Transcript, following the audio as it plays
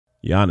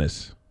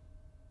Giannis.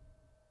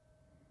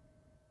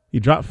 He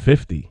dropped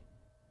 50.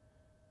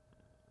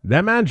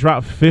 That man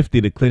dropped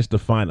 50 to clinch the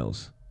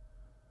finals.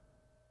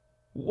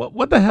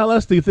 What the hell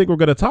else do you think we're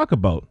going to talk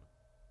about?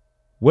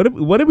 What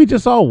did we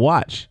just all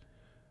watch?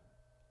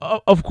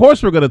 Of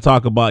course we're going to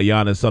talk about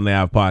Giannis Sunday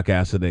Ave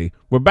podcast today.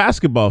 We're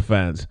basketball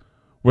fans.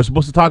 We're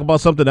supposed to talk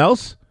about something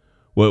else?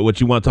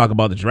 What you want to talk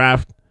about the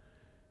draft?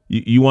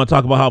 You want to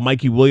talk about how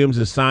Mikey Williams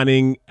is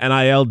signing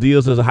NIL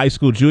deals as a high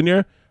school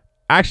junior?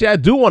 Actually, I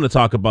do want to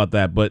talk about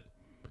that, but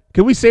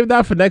can we save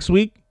that for next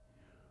week?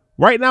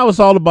 Right now, it's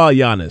all about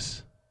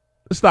Giannis.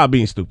 Let's stop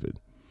being stupid.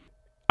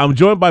 I'm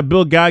joined by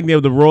Bill Gagné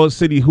of the Royal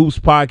City Hoops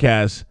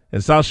podcast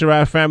and South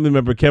Shore family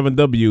member Kevin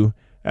W.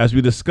 as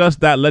we discuss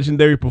that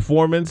legendary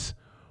performance,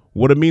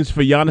 what it means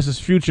for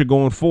Giannis' future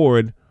going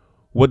forward,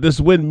 what this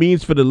win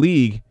means for the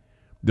league,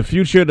 the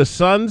future of the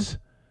Suns,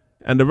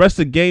 and the rest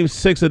of Game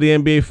 6 of the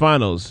NBA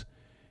Finals.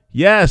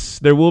 Yes,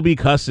 there will be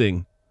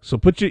cussing. So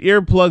put your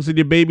earplugs in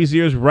your baby's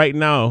ears right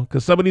now,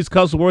 because some of these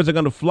cuss words are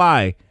going to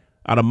fly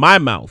out of my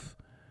mouth.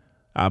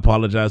 I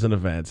apologize in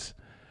advance.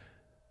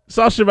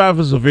 South Shore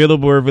is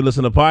available wherever you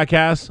listen to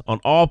podcasts on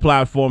all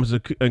platforms,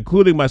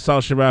 including my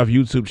South Shore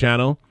YouTube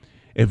channel.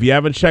 If you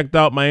haven't checked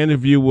out my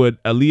interview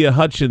with Aaliyah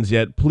Hutchins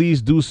yet,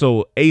 please do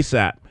so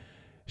ASAP.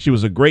 She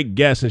was a great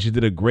guest and she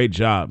did a great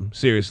job.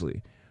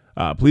 Seriously.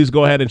 Please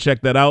go ahead and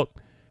check that out.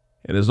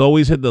 And as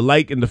always, hit the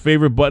like and the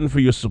favorite button for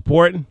your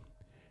support.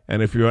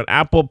 And if you're an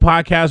Apple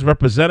Podcast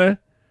representative,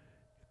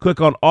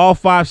 click on all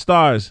 5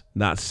 stars.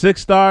 Not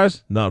 6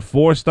 stars, not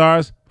 4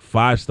 stars,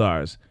 5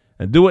 stars.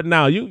 And do it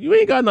now. You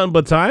ain't got nothing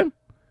but time.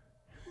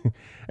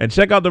 And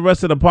check out the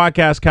rest of the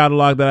podcast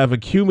catalog that I've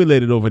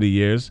accumulated over the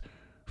years.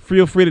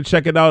 Feel free to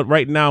check it out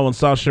right now on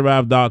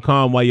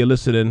SouthShoreAv.com while you're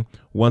listening.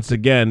 Once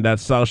again,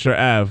 that's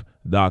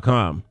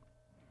SouthShoreAv.com.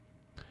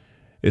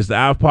 It's the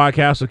Av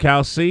Podcast with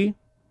Cal C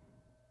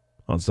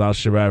on South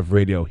Shore Ave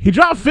Radio. He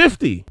dropped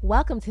 50.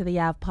 Welcome to the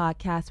Av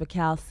Podcast with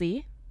Cal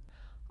C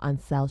on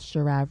South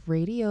Shore Ave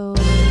Radio.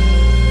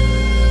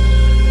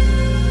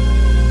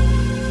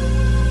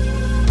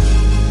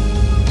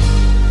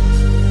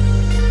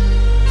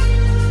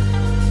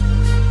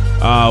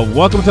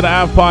 Welcome to the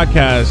Av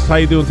Podcast. How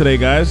you doing today,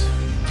 guys?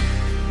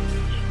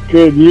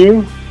 Good,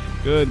 you?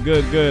 Good.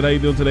 How you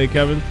doing today,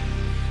 Kevin?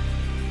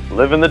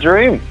 Living the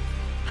dream.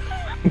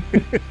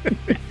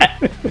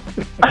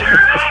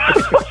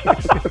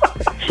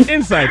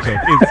 Inside joke.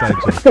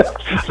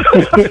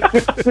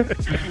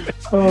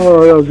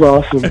 Oh, that was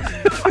awesome.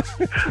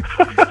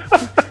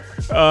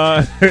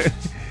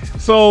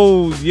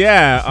 So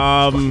yeah,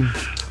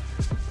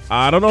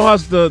 I don't know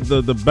how's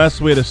the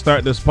best way to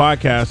start this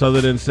podcast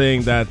other than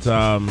saying that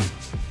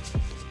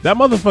that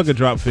motherfucker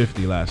dropped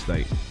 50 last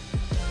night.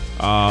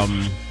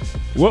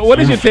 What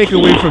is your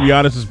takeaway from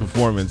Giannis'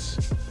 performance?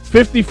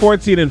 50,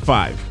 14, and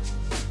 5.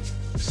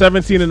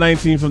 17 and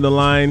 19 from the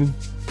line.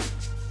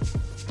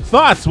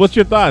 Thoughts? What's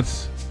your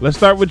thoughts? Let's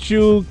start with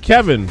you,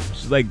 Kevin.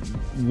 Like,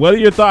 what are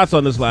your thoughts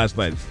on this last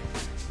night?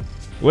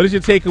 What is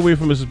your takeaway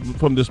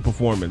from this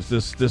performance,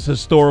 this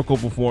historical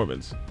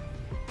performance?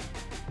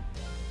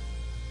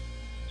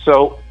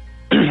 So,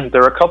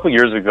 there were a couple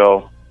years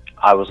ago,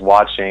 I was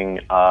watching,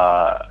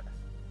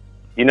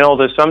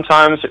 there's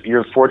sometimes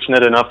you're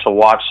fortunate enough to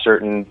watch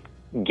certain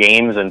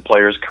games and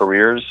players'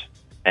 careers,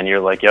 and you're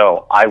like,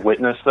 yo, I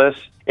witnessed this.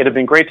 It'd have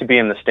been great to be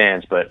in the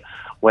stands, but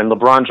when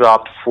LeBron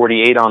dropped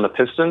 48 on the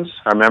Pistons,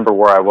 I remember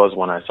where I was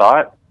when I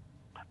saw it.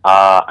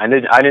 I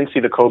didn't see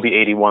the Kobe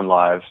 81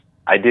 live.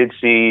 I did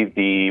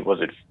see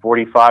was it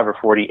 45 or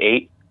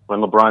 48 when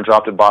LeBron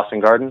dropped at Boston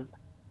Garden?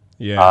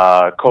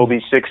 Yeah. Kobe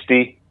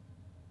 60.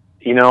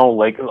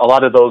 Like a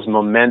lot of those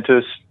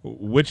momentous.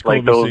 Which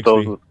Kobe like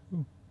 60?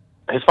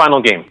 His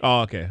final game.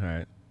 Oh, okay, all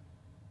right.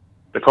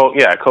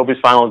 Kobe's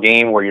final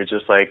game where you're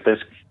just like this.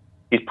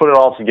 He's put it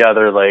all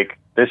together. Like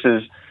this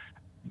is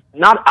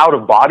not out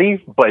of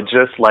body, but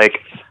just like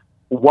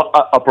what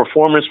a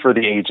performance for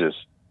the ages.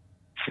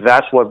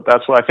 That's what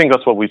I think.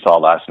 That's what we saw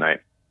last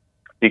night.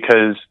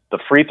 Because the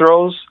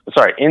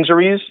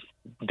injuries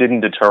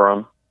didn't deter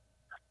him.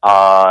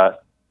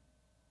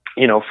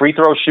 Free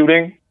throw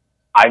shooting.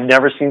 I've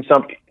never seen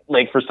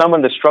for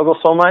someone that struggles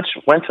so much,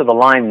 went to the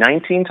line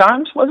 19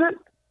 times, was it?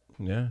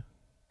 Yeah.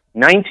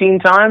 19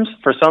 times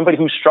for somebody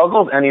who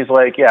struggled, and he's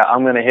like, yeah,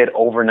 I'm going to hit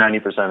over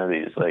 90% of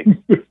these. Like,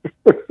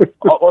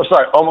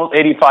 almost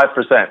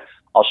 85%.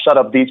 I'll shut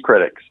up these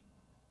critics.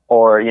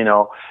 Or,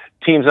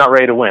 team's not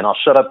ready to win. I'll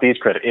shut up these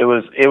critics. It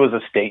was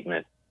a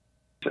statement.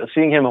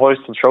 Seeing him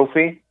hoist the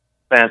trophy,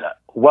 man,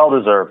 well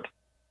deserved.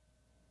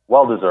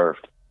 Well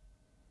deserved.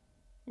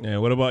 Yeah,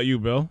 what about you,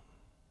 Bill?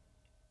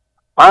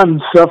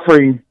 I'm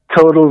suffering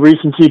total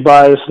recency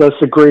bias. That's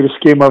the greatest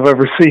game I've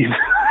ever seen.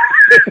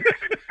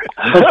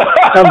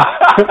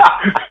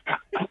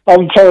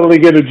 I'm totally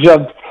going to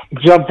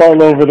jump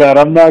all over that.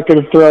 I'm not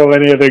going to throw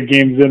any other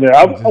games in there.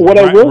 I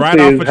will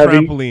say is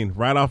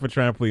right off a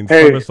trampoline,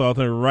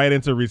 somersaulting right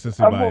into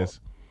recency bias.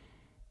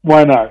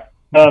 Why not?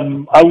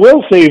 I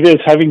will say this,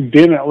 having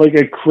been like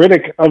a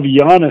critic of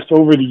Giannis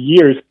over the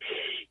years,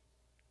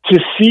 to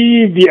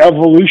see the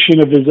evolution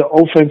of his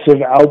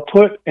offensive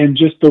output and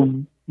just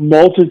the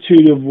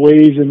multitude of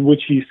ways in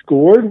which he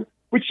scored,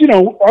 which,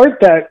 aren't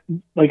that,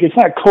 like, it's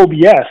not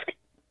Kobe-esque.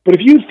 But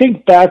if you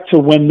think back to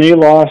when they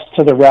lost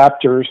to the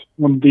Raptors,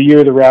 when the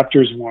year the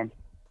Raptors won,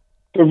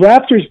 the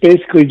Raptors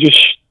basically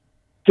just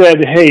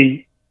said,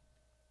 hey,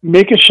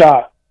 make a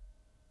shot,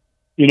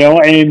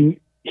 and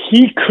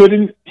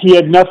he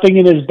had nothing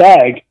in his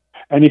bag.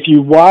 And if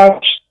you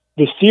watch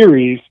the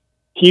series,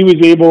 he was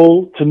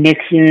able to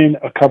mix in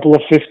a couple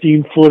of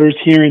 15-footers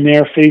here and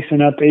there,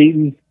 facing up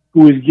Ayton,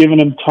 who was giving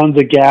him tons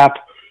of gap.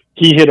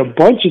 He hit a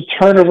bunch of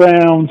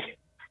turnarounds,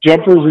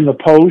 jumpers in the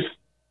post,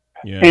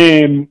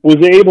 and was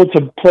able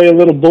to play a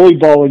little bully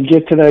ball and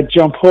get to that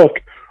jump hook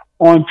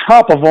on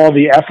top of all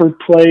the effort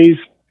plays,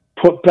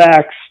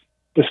 putbacks,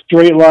 the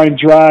straight line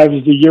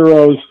drives, the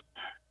Euros.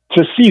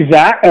 To see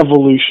that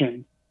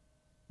evolution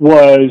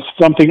was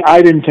something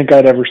I didn't think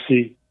I'd ever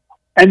see.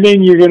 And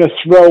then you're going to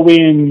throw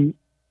in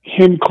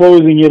him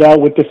closing it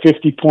out with the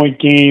 50-point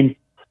game,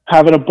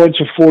 having a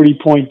bunch of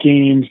 40-point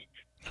games,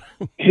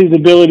 his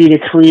ability to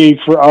create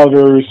for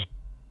others.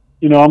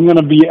 I'm going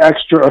to be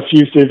extra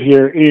effusive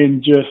here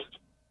in just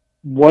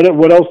what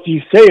else do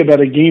you say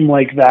about a game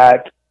like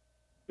that?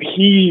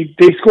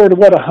 They scored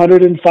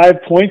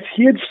 105 points.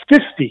 He had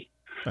 50.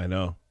 I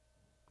know.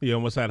 He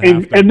almost had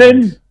half. And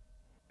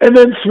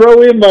then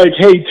throw in like,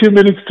 hey, 2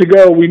 minutes to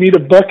go. We need a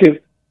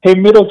bucket. Hey,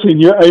 Middleton,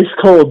 you're ice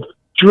cold.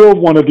 Drill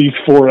one of these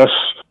for us.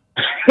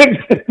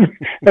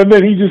 And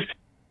then he just,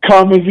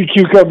 calm as a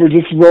cucumber,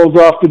 just rolls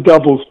off the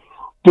doubles.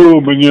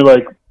 Boom. And you're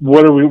like,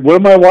 what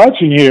am I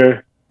watching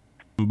here?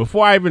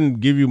 Before I even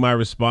give you my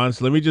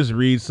response, let me just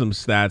read some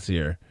stats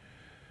here.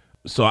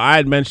 So I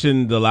had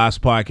mentioned the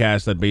last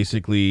podcast that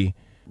basically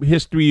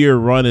his 3-year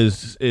run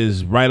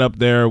is right up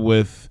there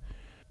with,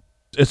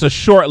 it's a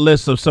short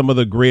list of some of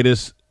the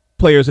greatest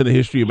players in the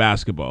history of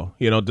basketball.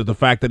 The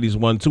fact that he's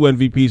won 2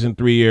 MVPs in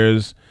 3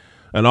 years,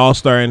 an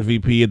All-Star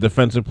MVP, a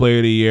Defensive Player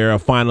of the Year, a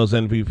Finals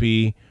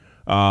MVP,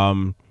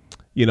 3-time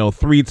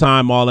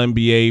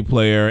All-NBA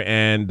player,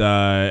 and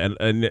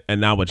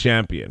now a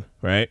champion,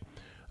 right?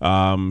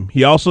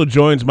 He also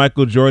joins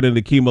Michael Jordan and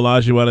Hakeem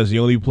Olajuwon as the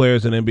only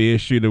players in NBA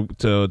history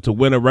to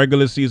win a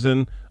regular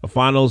season, a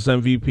Finals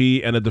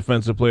MVP, and a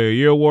Defensive Player of the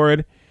Year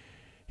award.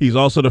 He's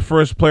also the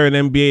first player in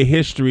NBA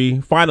history,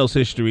 Finals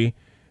history,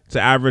 to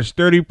average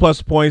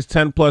 30-plus points,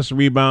 10-plus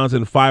rebounds,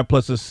 and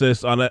 5-plus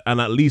assists on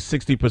at least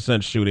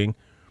 60% shooting.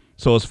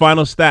 So his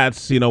final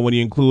stats, when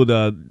you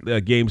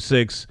include Game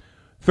 6,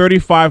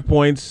 35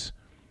 points,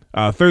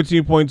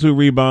 13.2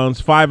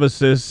 rebounds, 5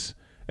 assists,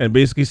 and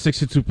basically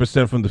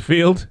 62% from the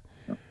field.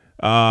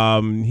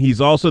 He's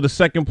also the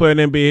second player in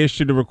NBA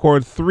history to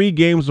record 3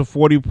 games of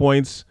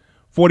 40-plus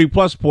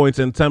points,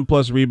 and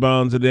 10-plus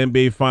rebounds in the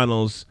NBA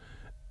Finals,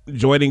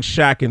 joining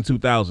Shaq in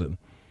 2000.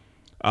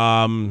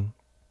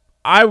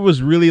 I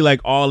was really like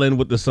all in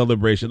with the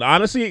celebration.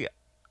 Honestly,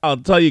 I'll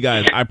tell you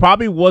guys, I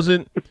probably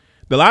wasn't.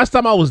 The last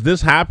time I was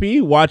this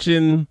happy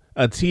watching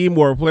a team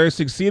where a player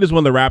succeed is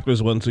when the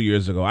Raptors won 2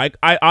 years ago.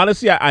 I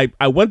honestly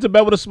went to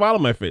bed with a smile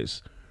on my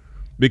face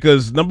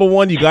because, number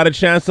one, you got a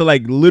chance to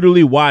like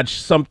literally watch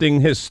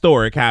something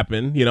historic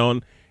happen,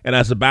 and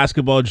as a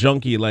basketball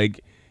junkie,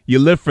 like you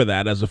live for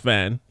that as a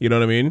fan. You know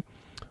what I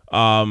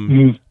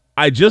mean?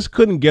 I just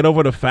couldn't get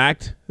over the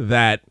fact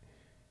that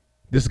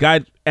this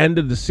guy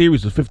ended the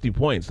series with 50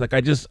 points. Like,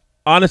 I just,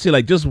 honestly,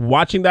 like, just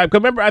watching that.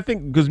 Remember, I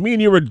think, because me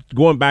and you were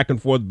going back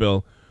and forth,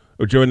 Bill,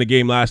 during the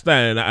game last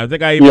night, and I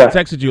think I even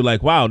texted you,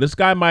 like, wow, this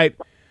guy might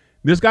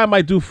do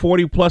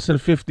 40-plus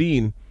and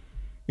 15,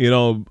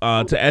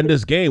 to end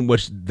this game,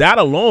 which that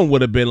alone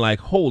would have been like,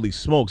 holy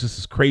smokes, this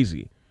is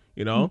crazy,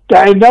 And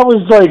that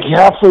was, like,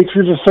 halfway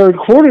through the third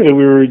quarter that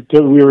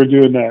we were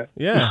doing that.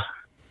 Yeah.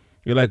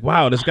 You're like,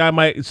 wow, this guy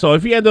might. So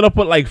if he ended up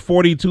with, like,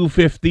 42,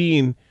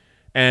 15,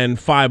 and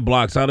 5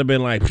 blocks, I'd have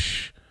been like,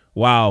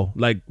 wow,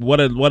 like what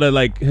a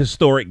like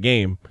historic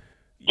game.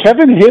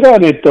 Kevin hit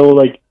on it though,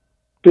 like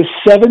the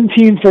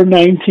 17 for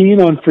 19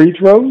 on free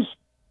throws.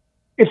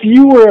 If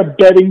you were a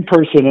betting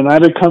person and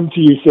I'd have come to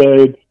you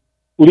said,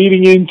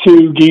 leading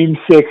into Game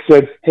 6,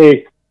 said,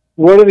 hey,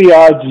 what are the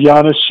odds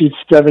Giannis shoots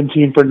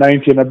 17 for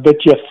 19? I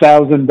bet you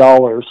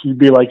 $1,000. You'd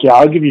be like, yeah,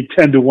 I'll give you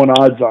 10-1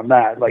 odds on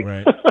that. Like,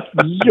 right.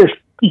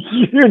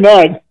 you're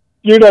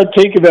not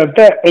taking that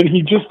bet. And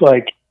he just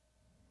like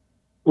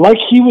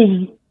he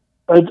was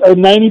a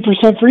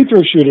 90% free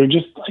throw shooter,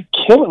 just like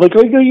kill it. Like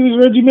he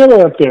was Reggie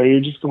Miller up there. You're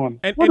just going,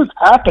 what is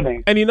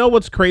happening? And you know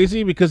what's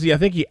crazy? Because I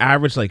think he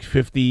averaged like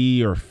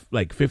 50 or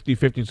like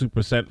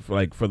 52%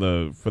 for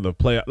the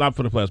play, not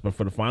for the playoffs, but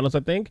for the finals, I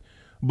think.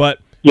 But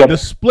the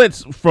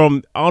splits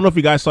from, I don't know if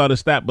you guys saw the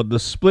stat, but the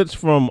splits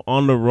from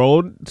on the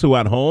road to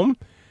at home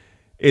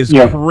is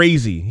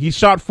crazy. He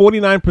shot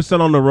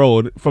 49% on the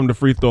road from the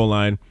free throw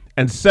line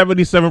and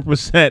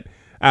 77%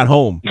 at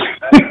home.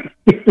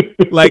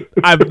 Like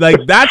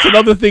that's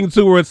another thing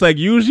too, where it's like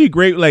usually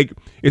great. Like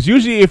it's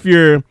usually if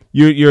you're a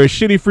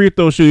shitty free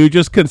throw shooter, you're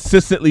just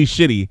consistently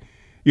shitty.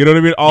 You know what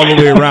I mean, all the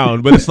way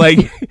around. But it's like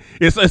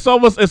it's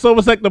almost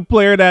like the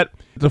player that,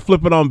 to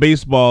flip it on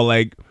baseball,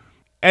 like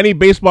any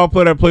baseball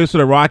player that plays for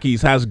the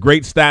Rockies has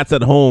great stats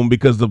at home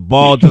because the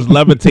ball just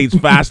levitates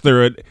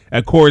faster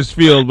at Coors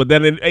Field. But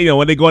then,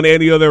 when they go into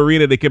any other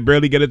arena, they can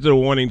barely get into the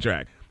warning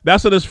track.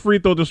 That's what this free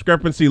throw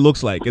discrepancy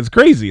looks like. It's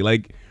crazy.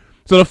 Like,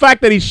 so the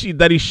fact that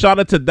he shot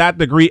it to that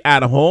degree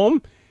at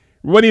home,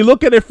 when you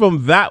look at it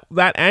from that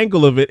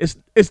angle of it,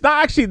 it's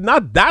not actually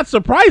not that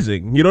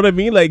surprising. You know what I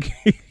mean? Like,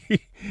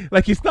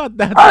 like he's not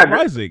that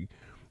surprising.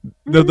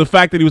 The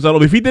fact that he was at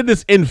home. If he did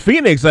this in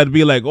Phoenix, I'd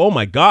be like, oh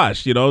my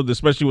gosh,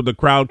 especially with the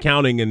crowd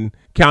counting him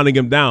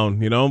down,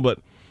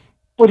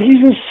 But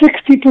he's a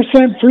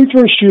 60% free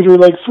throw shooter,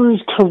 like for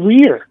his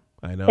career.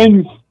 I know.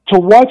 And to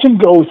watch him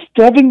go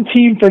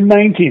 17 for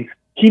 19,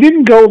 he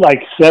didn't go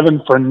like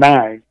 7 for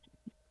 9.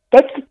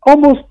 That's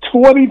almost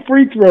 20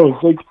 free throws.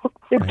 Like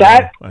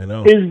I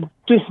know. Is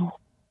just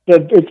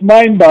that it's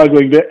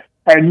mind-boggling that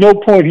at no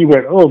point he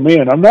went, "Oh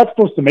man, I'm not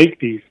supposed to make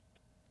these."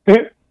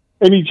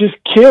 And he just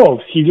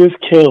killed.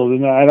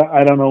 And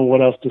I don't know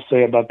what else to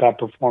say about that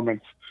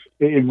performance.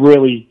 It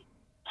really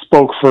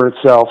spoke for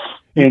itself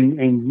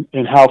in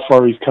how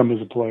far he's come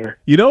as a player.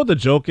 You know what the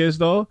joke is,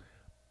 though?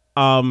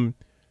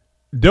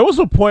 There was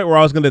a point where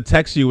I was going to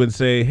text you and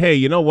say, hey,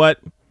 you know what?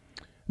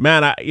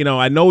 Man,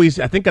 I know I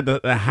think at the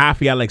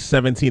half he had like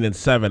 17 and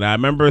 7. I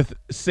remember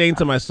saying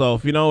to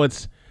myself, I know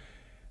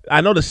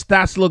the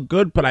stats look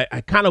good, but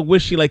I kind of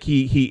wish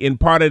he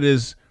imparted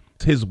his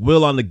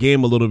will on the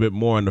game a little bit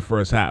more in the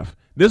first half.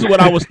 This is what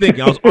I was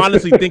thinking. I was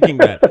honestly thinking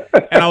that.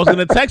 And I was going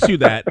to text you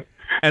that.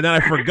 And then I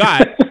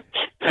forgot.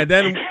 And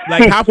then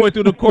like halfway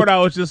through the court, I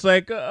was just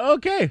like,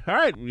 okay, all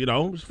right,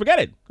 just forget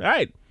it. All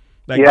right.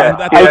 Like,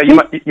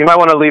 you might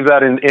want to leave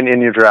that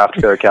in your draft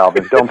there,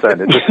 Calvin. Don't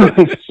send it.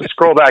 Just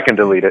scroll back and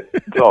delete it.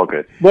 It's all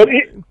good. But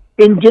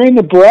during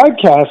the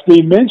broadcast,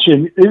 they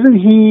mentioned, isn't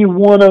he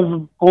one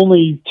of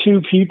only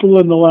 2 people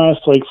in the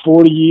last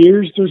 40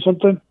 years or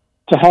something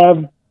to have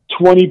a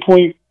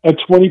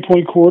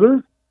 20-point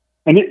quarter?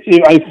 And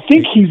I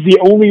think he's the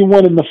only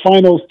one in the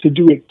finals to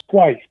do it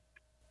twice.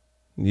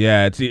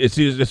 Yeah,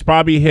 it's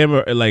probably him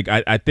or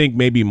I think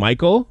maybe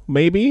Michael,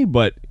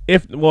 but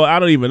I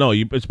don't even know.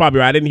 It's probably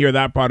right. I didn't hear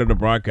that part of the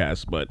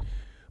broadcast, but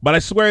I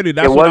swear to you,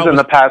 that's it was in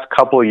the past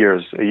couple of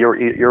years.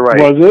 You're right.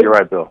 Was it? You're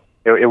right, Bill.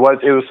 It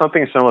was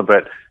something similar,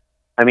 but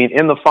I mean,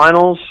 in the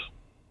finals,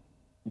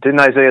 didn't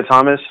Isaiah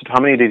Thomas?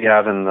 How many did he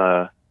have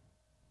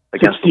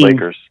against 16. the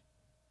Lakers?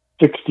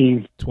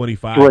 16.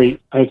 25.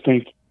 Great, I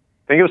think.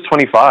 I think it was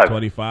 25.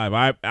 25.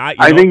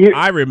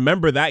 I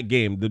remember that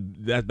game.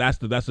 That's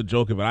the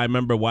joke of it. I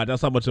remember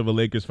that's how much of a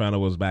Lakers fan I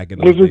was back in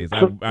those days.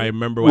 I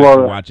remember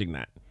watching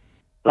that.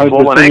 That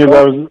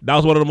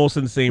was one of the most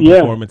insane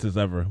performances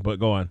ever. But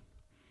go on.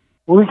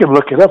 Well, we can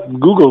look it up.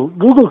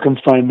 Google can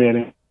find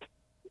that.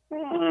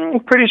 I'm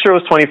pretty sure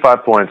it was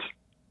 25 points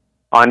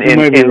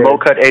in low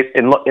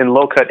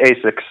cut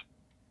Asics.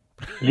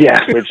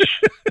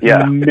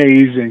 Yeah,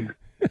 amazing.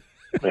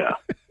 Yeah.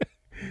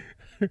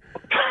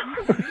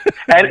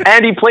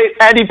 and he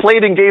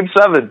played in Game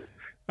 7.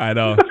 I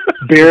know.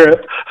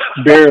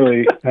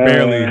 Barely. 2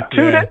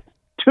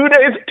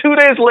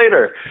 days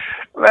later,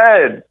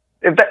 man.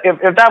 If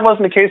that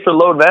wasn't the case for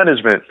load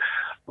management,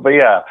 but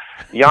yeah,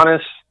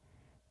 Giannis,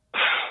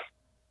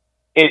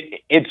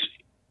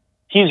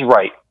 he's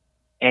right.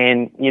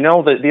 And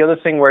the other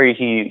thing where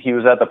he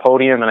was at the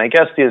podium, and I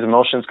guess his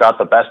emotions got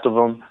the best of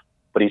him.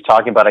 But he's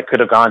talking about I could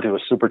have gone to a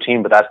super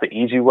team, but that's the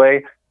easy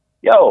way.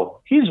 Yo,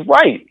 he's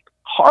right.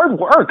 Hard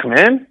work,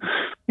 man.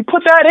 He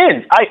put that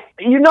in.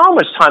 You know how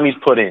much time he's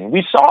put in.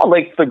 We saw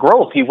the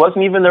growth. He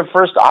wasn't even their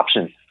first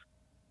option.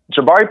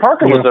 Jabari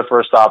Parker was their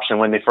first option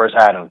when they first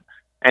had him,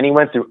 and he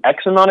went through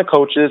X amount of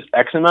coaches,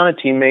 X amount of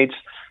teammates.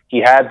 He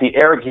had He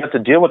had to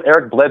deal with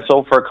Eric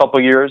Bledsoe for a couple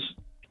of years.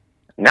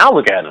 Now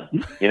look at him.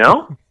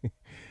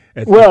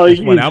 Well,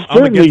 I'm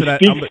gonna get to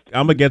that.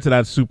 I'm gonna get to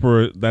that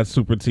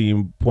super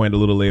team point a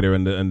little later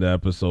in the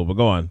episode. But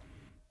go on.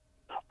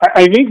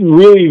 I think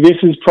really this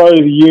is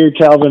probably the year,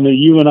 Calvin, that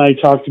you and I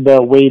talked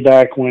about way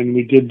back when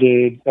we did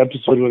the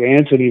episode with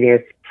Anthony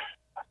there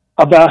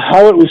about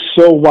how it was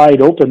so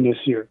wide open this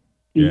year.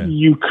 Yeah.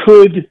 You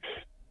could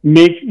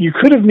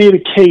have made a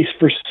case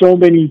for so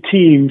many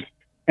teams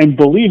and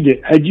believed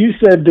it. Had you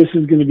said this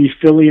is going to be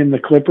Philly and the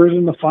Clippers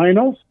in the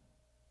finals,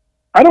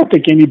 I don't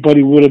think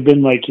anybody would have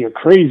been like, you're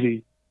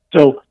crazy.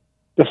 So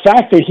the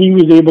fact that he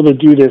was able to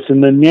do this,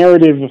 and the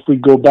narrative, if we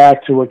go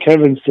back to what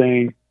Kevin's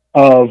saying,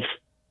 of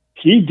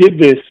he did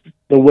this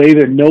the way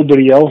that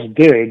nobody else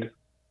did,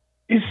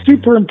 is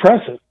super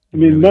impressive. I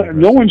mean, really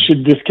no one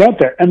should discount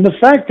that. And the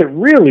fact that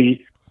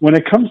really, when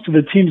it comes to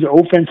the team's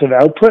offensive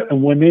output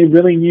and when they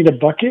really need a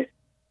bucket,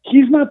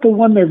 he's not the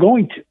one they're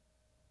going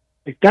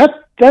to.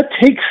 That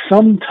takes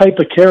some type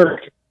of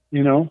character,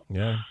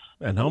 Yeah,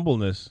 and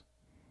humbleness.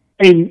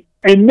 And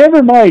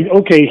never mind,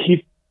 okay,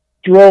 he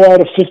throw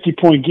out a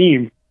 50-point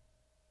game.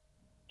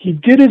 He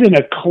did it in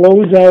a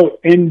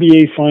closeout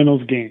NBA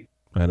Finals game.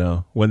 I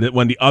know. When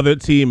the other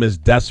team is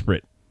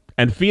desperate.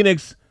 And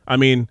Phoenix, I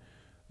mean,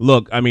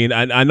 look, I mean,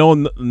 I know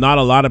not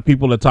a lot of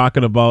people are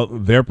talking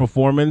about their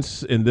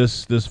performance in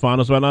this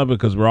finals right now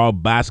because we're all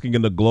basking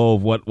in the glow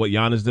of what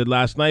Giannis did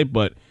last night.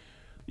 But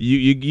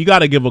you got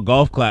to give a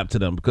golf clap to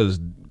them because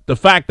the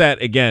fact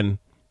that, again,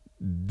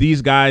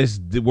 these guys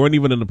weren't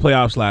even in the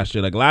playoffs last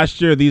year. Like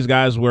last year, these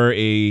guys were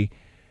they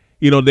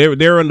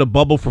were in the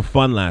bubble for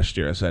fun last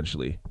year,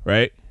 essentially,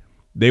 right?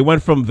 They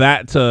went from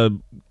that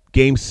to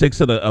Game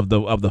 6 of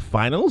the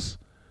finals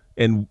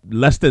in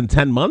less than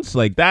 10 months.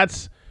 Like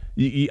that's.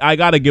 I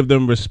got to give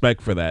them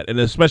respect for that, and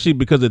especially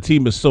because the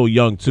team is so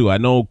young too. I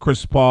know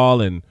Chris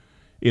Paul and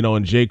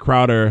Jay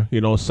Crowder,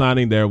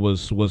 signing there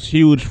was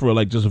huge for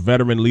like just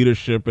veteran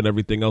leadership and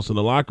everything else in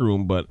the locker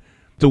room. But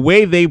the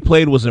way they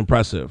played was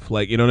impressive.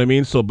 Like, you know what I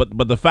mean? So,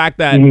 but the fact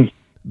that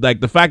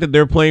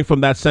they're playing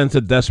from that sense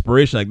of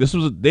desperation, like this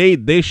was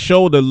they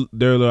showed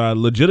their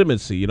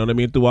legitimacy. You know what I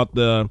mean? Throughout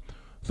the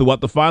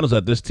finals,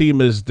 that this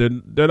team is they're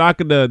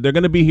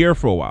gonna be here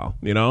for a while.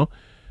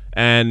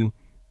 And.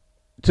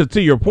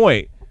 To your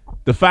point,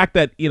 the fact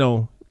that,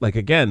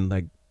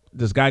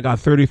 this guy got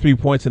 33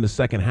 points in the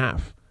second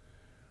half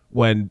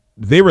when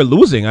they were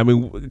losing. I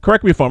mean,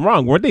 correct me if I'm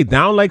wrong. Weren't they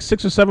down like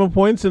 6 or 7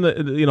 points by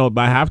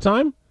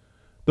halftime?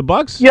 The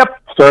Bucks? Yep,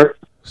 sir.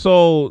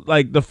 So,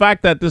 like, the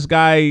fact that this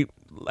guy,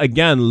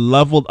 again,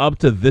 leveled up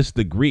to this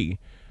degree,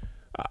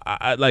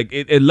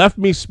 it left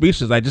me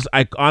speechless.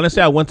 I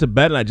honestly, I went to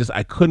bed and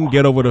I couldn't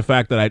get over the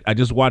fact that I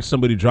just watched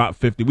somebody drop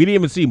 50. We didn't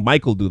even see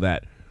Michael do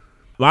that.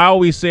 I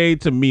always say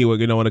to me,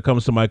 when it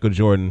comes to Michael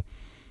Jordan,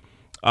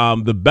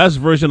 the best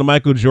version of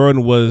Michael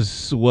Jordan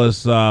was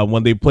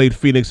when they played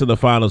Phoenix in the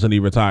finals and he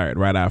retired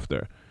right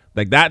after.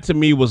 Like that to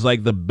me was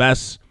like the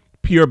best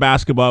pure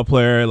basketball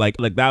player. Like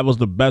that was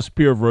the best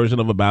pure version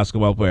of a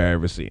basketball player I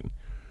ever seen.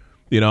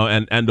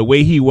 And the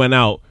way he went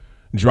out,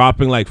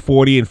 dropping like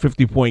 40 and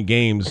 50-point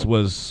games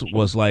was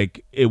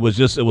like it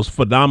was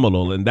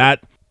phenomenal. And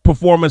that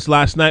performance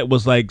last night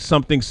was like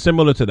something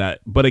similar to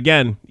that, but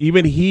again,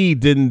 even he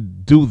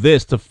didn't do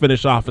this to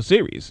finish off a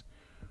series.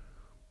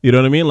 You know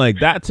what I mean? Like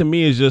that to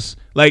me is just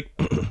like,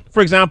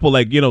 for example,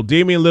 like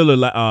Damian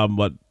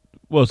Lillard.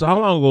 So how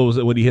long ago was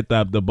it when he hit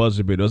the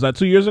buzzer beater? Was that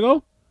 2 years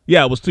ago?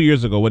 Yeah, it was 2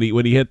 years ago when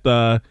he hit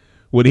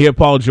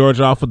Paul George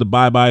off with the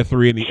bye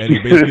three and he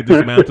basically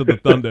dismantled the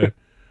Thunder,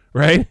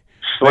 right?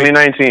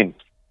 2019.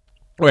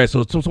 Right,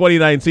 so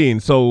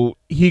 2019. So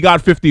he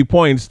got 50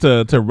 points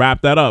to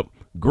wrap that up.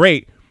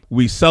 Great.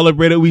 We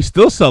celebrated. We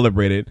still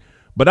celebrated,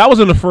 but that was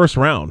in the first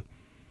round.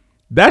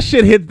 That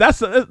shit hit.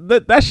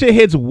 That shit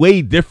hits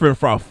way different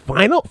for a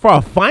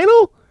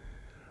final.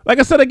 Like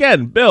I said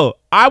again, Bill,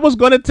 I was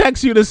gonna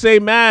text you to say,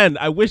 man,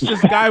 I wish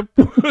this guy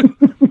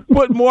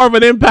put more of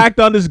an impact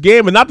on this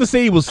game, and not to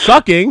say he was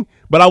sucking,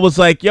 but I was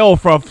like, yo,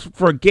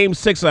 for Game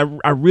 6,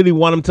 I really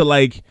want him to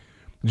like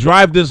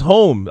drive this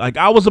home. Like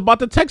I was about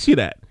to text you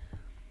that,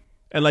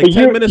 and like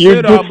 10 minutes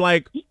later,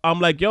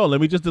 I'm like, yo,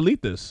 let me just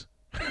delete this.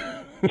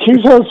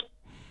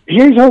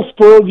 Here's how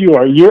spoiled you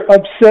are. You're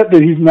upset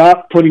that he's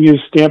not putting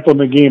his stamp on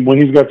the game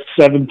when he's got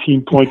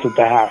 17 points at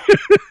the half.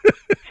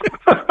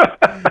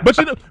 What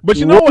are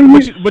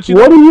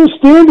your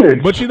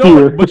standards? But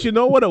you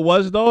know what it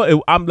was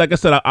though. I'm like I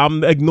said,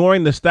 I'm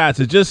ignoring the stats.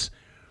 It just,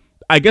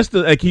 I guess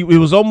it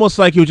was almost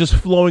like he was just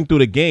flowing through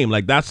the game.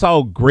 Like that's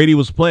how great he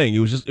was playing.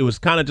 It was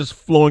kind of just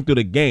flowing through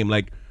the game.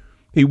 Like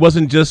he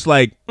wasn't just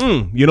like,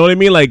 you know what I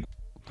mean? Like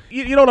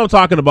you know what I'm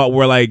talking about?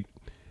 Where like.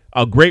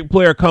 A great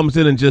player comes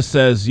in and just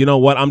says, you know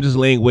what, I'm just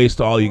laying waste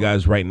to all you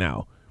guys right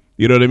now.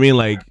 You know what I mean?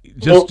 Like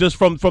just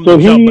from the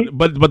jump.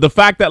 But the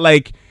fact that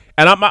like,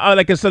 and I'm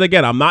like I said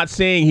again, I'm not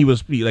saying he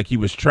was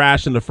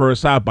trash in the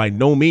first half by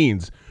no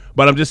means.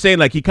 But I'm just saying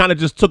like he kind of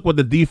just took what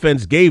the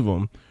defense gave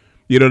him.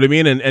 You know what I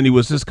mean? And he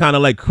was just kind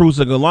of like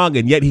cruising along,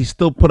 and yet he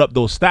still put up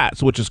those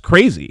stats, which is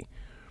crazy.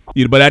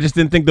 But I just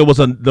didn't think there was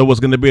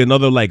going to be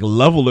another like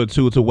level or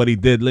two to what he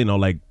did.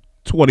 Like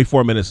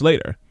 24 minutes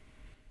later.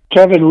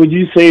 Kevin, would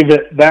you say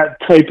that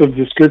type of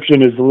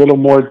description is a little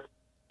more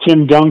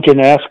Tim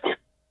Duncan-esque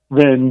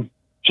than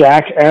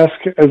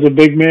Shaq-esque as a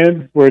big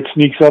man, where it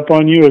sneaks up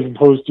on you as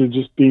opposed to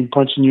just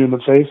punching you in the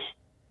face?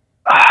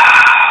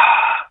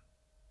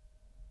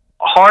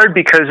 Hard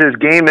because his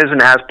game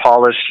isn't as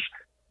polished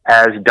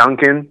as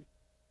Duncan.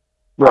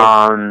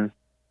 Right.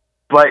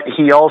 But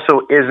he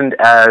also isn't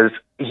as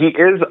he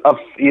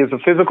is a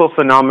physical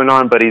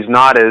phenomenon, but he's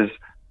not as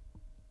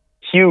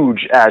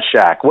huge as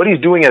Shaq. What he's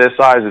doing at his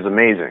size is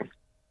amazing.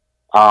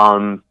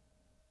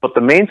 But the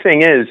main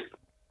thing is,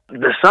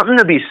 there's something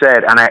to be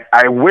said, and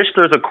I wish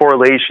there's a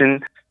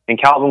correlation.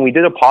 And Calvin, we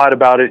did a pod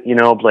about it,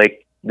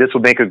 like this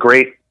would make a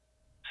great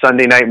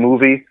Sunday night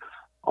movie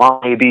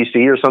on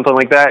ABC or something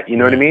like that. You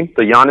know what I mean?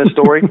 The Giannis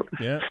story.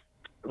 Yeah.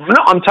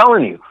 No, I'm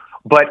telling you.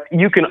 But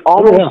you could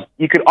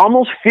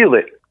almost feel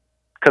it,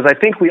 because I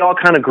think we all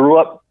kind of grew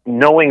up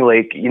knowing,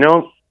 like,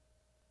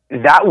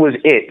 that was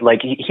it.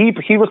 Like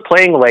he was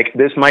playing like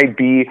this might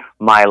be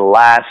my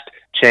last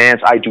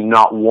chance. I do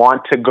not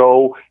want to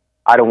go.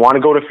 I don't want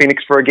to go to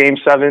Phoenix for a Game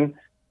 7,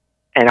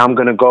 and I'm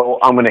going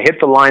to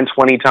hit the line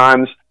 20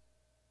 times,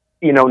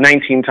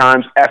 19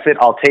 times. F it,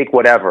 I'll take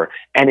whatever.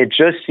 And it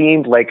just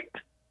seemed like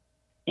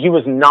he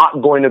was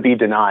not going to be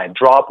denied.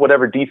 Drop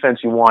whatever defense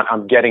you want.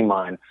 I'm getting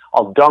mine.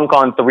 I'll dunk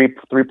on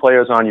three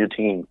players on your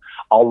team.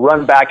 I'll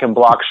run back and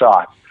block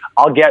shots.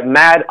 I'll get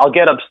mad. I'll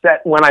get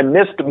upset when I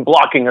missed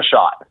blocking a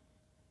shot.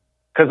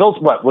 Because those,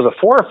 was it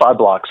 4 or 5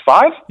 blocks?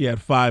 5? He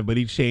had 5, but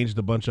he changed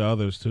a bunch of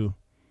others too.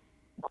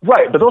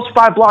 Right, but those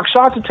 5 block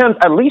shots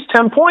at least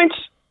 10 points.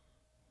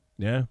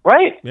 Yeah.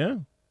 Right? Yeah.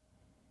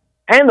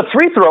 And the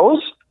free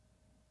throws,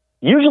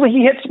 usually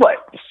he hits,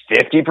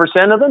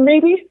 50% of them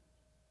maybe?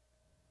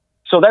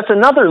 So that's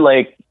another,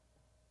 I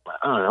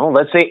don't know,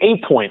 let's say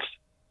 8 points.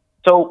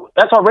 So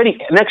that's already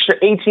an extra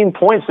 18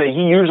 points that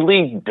he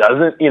usually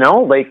doesn't,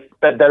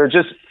 that are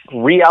just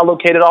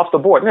reallocated off the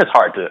board. And it's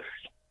hard to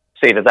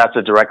say that that's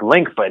a direct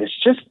link, but it's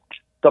just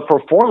the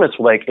performance,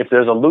 if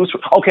there's a loose...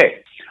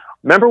 Okay,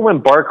 remember when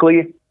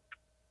Barkley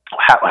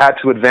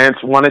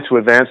wanted to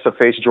advance to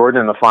face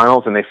Jordan in the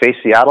finals, and they faced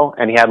Seattle,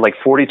 and he had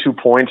 42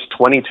 points,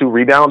 22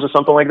 rebounds or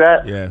something like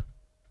that? Yeah.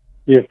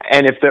 Yeah.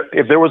 And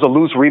if there was a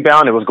loose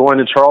rebound, it was going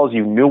to Charles.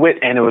 You knew it,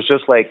 and it was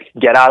just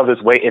get out of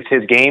his way. It's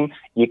his game.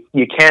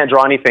 You can't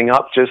draw anything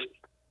up.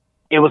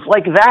 It was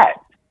like that,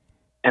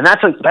 and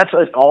that's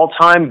an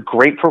all-time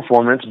great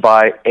performance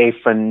by a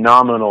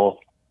phenomenal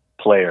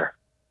player.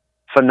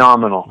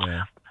 Phenomenal.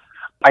 Yeah.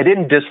 I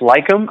didn't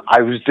dislike him.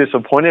 I was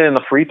disappointed in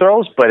the free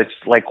throws, but it's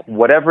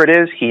whatever it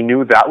is, he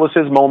knew that was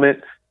his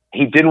moment.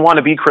 He didn't want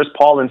to be Chris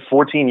Paul in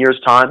 14 years'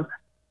 time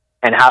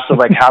and have to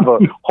have a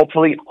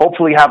hopefully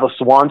have a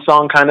swan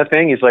song kind of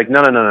thing. He's like,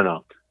 no.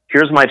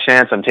 Here's my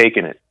chance. I'm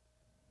taking it.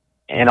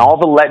 And all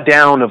the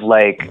letdown of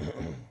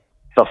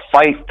the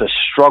fight, the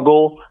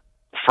struggle,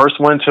 first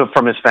one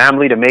from his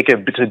family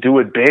to do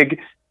it big,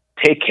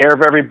 take care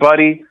of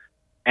everybody,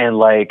 and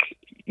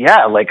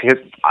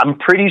I'm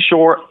pretty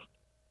sure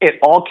it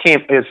all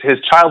his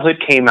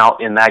childhood came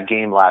out in that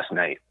game last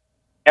night.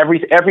 Every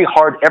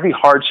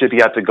hardship he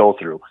had to go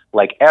through,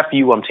 F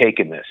you, I'm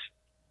taking this.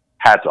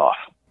 Hats off.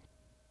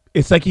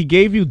 It's like he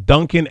gave you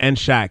Duncan and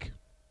Shaq.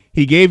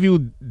 He gave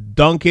you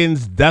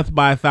Duncan's death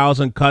by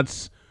 1,000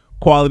 cuts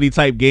quality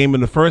type game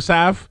in the first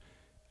half,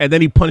 and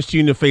then he punched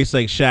you in the face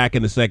like Shaq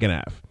in the second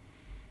half.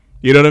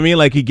 You know what I mean?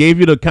 He gave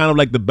you the kind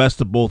of the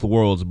best of both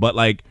worlds. But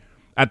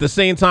at the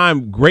same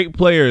time, great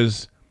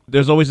players,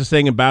 there's always a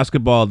saying in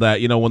basketball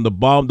that, when the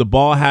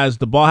ball has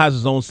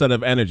its own set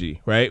of energy,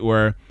 right?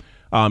 Where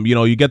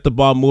you get the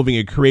ball moving,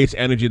 it creates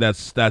energy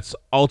that's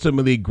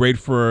ultimately great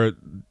for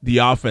the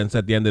offense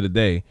at the end of the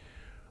day.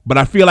 But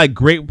I feel like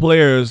great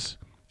players,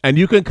 and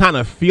you can kind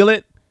of feel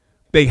it,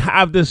 they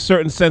have this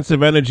certain sense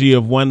of energy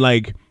of when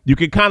you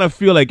can kind of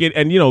feel it,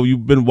 and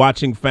you've been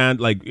watching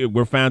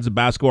we're fans of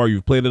basketball, or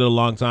you've played it a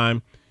long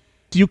time.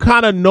 You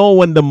kind of know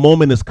when the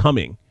moment is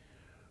coming.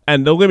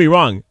 And don't get me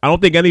wrong, I don't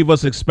think any of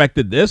us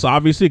expected this,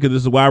 obviously, because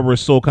this is why we're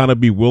so kind of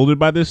bewildered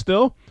by this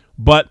still.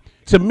 But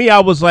to me, I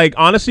was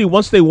honestly,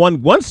 once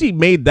he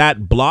made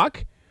that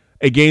block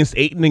against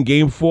Ayton in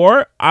Game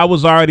 4, I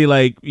was already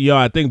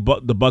I think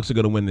the Bucks are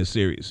going to win this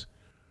series.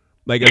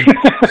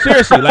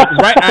 Seriously,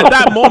 right at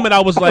that moment,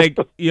 I was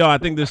I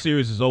think this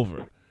series is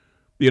over.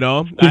 Did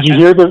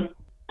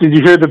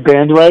you hear the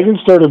bandwagon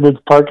start in the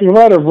parking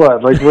lot, or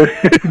what? When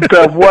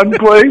that one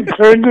play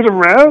turned it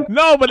around?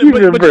 No, but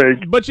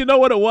you know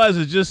what it was?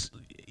 It's just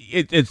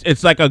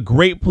it's like a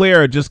great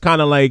player just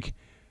kind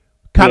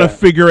of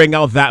figuring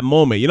out that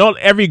moment.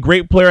 Every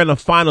great player in the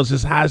finals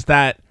just has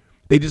that.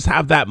 They just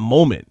have that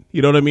moment.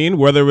 You know what I mean?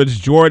 Whether it's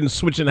Jordan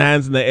switching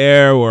hands in the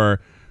air,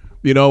 or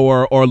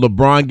or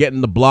LeBron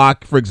getting the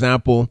block, for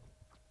example.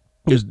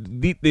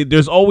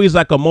 There's always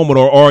a moment,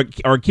 or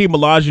Hakeem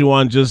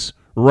Olajuwon just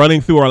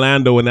running through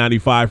Orlando in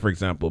 '95, for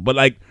example.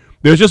 But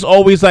there's just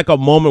always a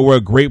moment where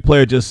a great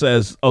player just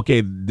says,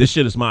 "Okay, this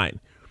shit is mine."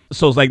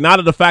 So it's not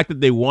at the fact that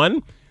they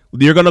won,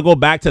 you're gonna go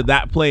back to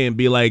that play and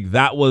be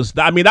that was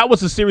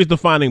a series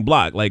defining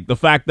block. The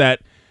fact that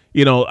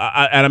I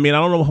don't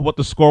know what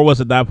the score was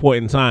at that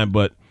point in time,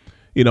 but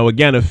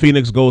again, if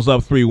Phoenix goes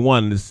up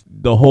 3-1,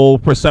 the whole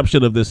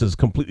perception of this is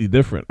completely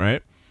different,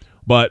 right?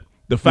 But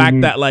the fact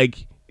that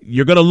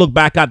you're gonna look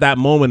back at that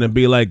moment and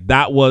be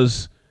that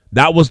was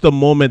the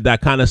moment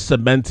that kind of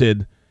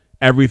cemented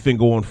everything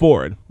going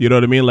forward. You know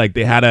what I mean?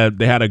 They had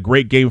a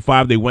great Game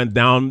 5. They went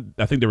down.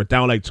 I think they were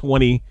down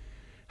 20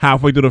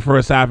 halfway through the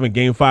first half in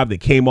Game 5. They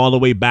came all the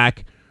way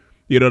back.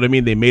 You know what I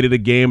mean? They made it a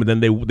game, and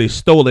then they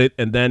stole it,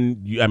 and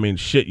then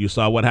you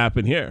saw what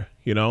happened here.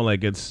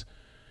 It's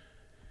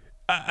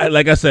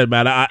like I said,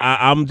 man.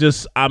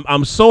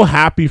 I'm so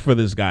happy for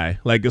this guy.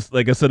 Like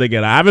I said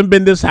again, I haven't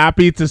been this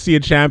happy to see a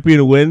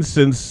champion win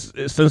since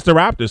the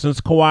Raptors,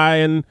 since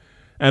Kawhi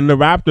and the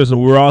Raptors,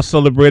 and we were all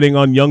celebrating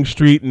on Yonge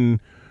Street and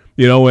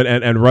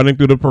and running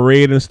through the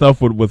parade and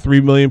stuff with 3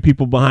 million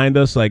people behind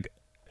us. I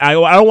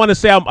don't want to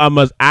say I'm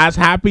as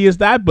happy as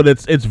that, but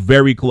it's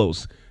very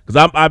close.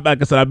 Because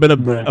like I said, I've been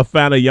a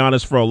fan of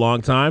Giannis for a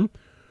long time.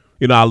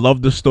 I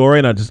love the story,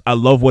 and I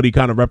love what he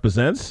kind of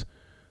represents.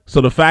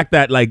 So the fact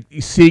that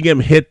seeing him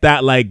hit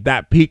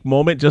that peak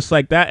moment just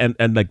like that,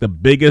 and the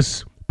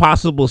biggest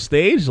possible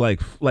stage, how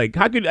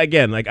could,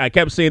 again, I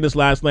kept saying this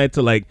last night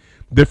to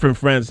different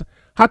friends,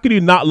 how could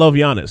you not love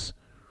Giannis?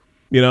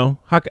 You know,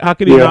 how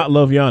can you not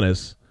love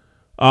Giannis?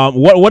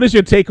 What is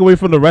your takeaway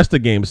from the rest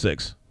of Game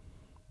 6,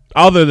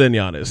 other than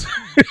Giannis?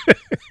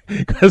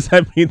 Because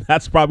I mean,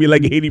 that's probably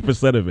like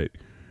 80% of it.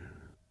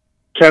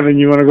 Kevin,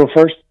 you want to go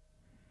first?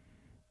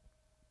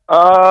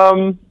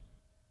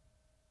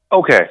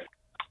 Okay.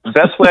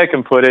 Best way I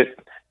can put it.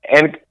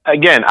 And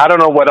again, I don't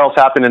know what else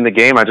happened in the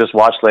game. I just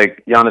watched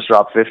like Giannis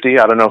drop 50.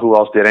 I don't know who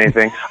else did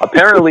anything.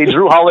 Apparently,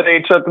 Drew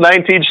Holiday took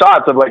 19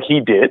 shots. I'm like, he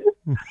did?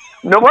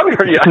 No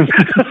wonder. Yeah.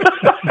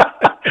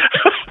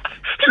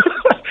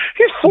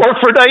 He's 4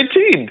 for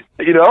 19.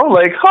 You know,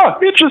 like,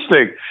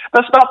 interesting.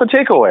 That's not the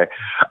takeaway.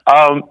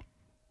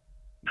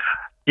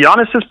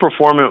 Giannis's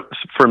performance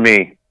for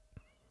me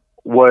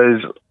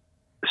was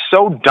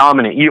so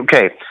dominant. You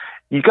guys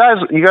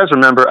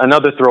remember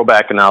another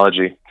throwback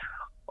analogy,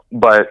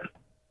 but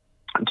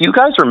do you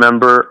guys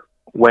remember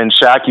when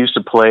Shaq used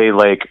to play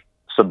like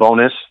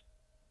Sabonis,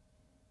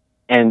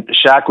 and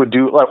Shaq would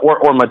do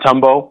or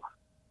Mutombo?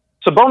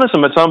 Sabonis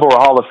and Mutombo were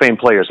Hall of Fame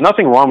players.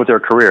 Nothing wrong with their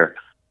career,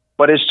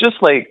 but it's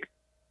just like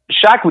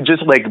Shaq would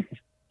just like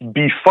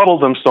befuddle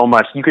them so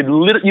much you could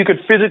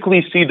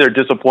physically see their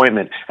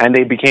disappointment, and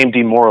they became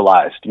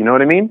demoralized. You know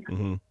what I mean?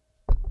 Mm-hmm.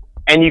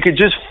 And you could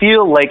just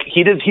feel like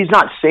he's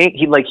not saying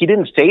he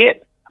didn't say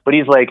it, but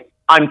he's like,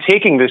 I'm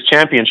taking this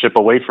championship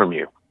away from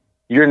you.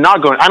 You're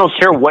not going. I don't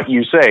care what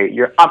you say.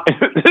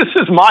 This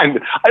is mine.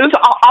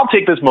 I'll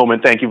take this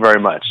moment. Thank you very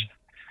much.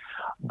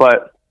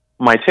 But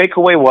my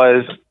takeaway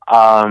was,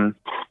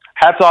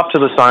 hats off to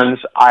the Suns.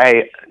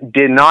 I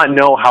did not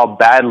know how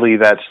badly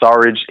that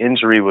Saric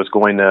injury was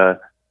going to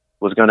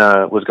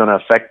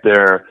affect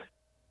their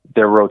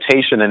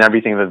rotation and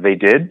everything that they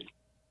did.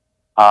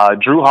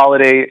 Drew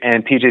Holiday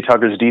and PJ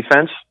Tucker's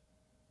defense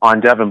on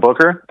Devin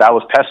Booker, that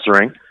was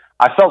pestering.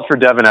 I felt for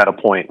Devin at a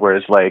point where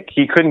it's like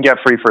he couldn't get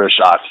free for his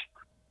shots.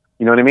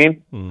 You know what I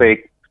mean?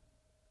 Like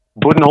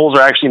Budenholzer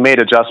actually made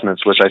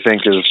adjustments, which I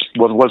think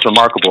was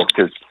remarkable,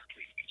 because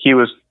he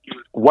was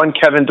one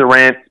Kevin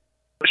Durant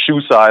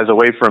shoe size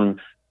away from,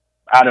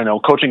 I don't know,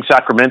 coaching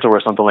Sacramento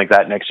or something like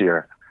that next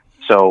year.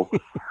 So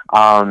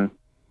I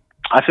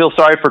feel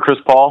sorry for Chris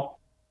Paul.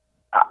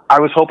 I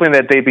was hoping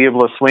that they'd be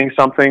able to swing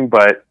something,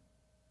 but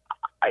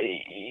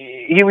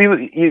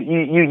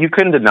you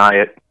couldn't deny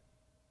it.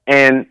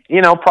 And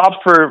props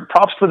for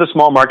the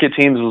small market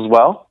teams as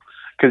well,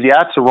 because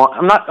Toronto.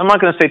 I'm not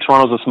going to say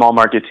Toronto's a small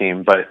market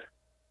team, but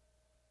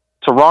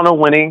Toronto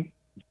winning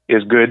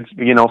is good.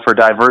 For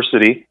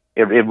diversity,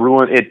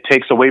 it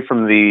takes away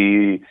from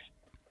the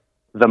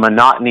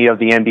monotony of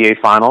the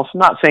NBA Finals. I'm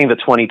not saying the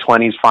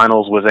 2020's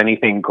Finals was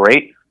anything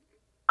great,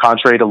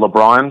 contrary to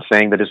LeBron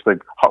saying that it's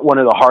one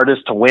of the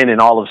hardest to win in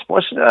all of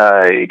sports.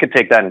 You could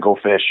take that and go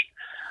fish.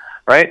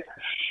 Right?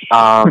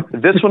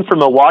 This one for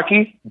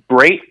Milwaukee,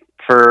 great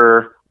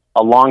for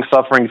a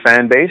long-suffering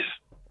fan base.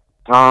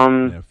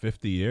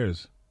 50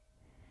 years.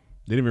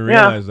 Didn't even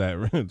realize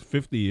that.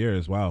 50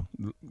 years. Wow.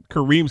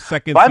 Kareem's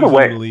second season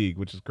in the league,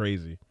 which is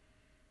crazy.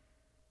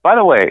 By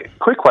the way,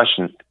 quick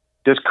question.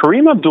 Does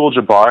Kareem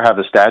Abdul-Jabbar have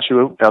a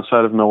statue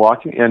outside of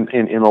Milwaukee,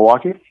 in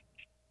Milwaukee?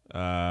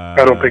 I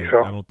don't think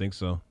so. I don't think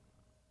so.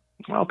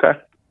 Okay.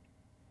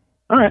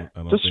 All right.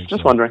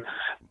 Just wondering.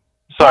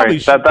 Probably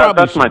Sorry,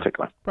 that's my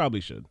takeaway.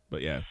 Probably should,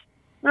 but yeah.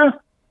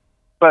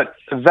 But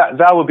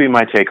that would be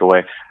my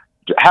takeaway.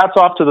 Hats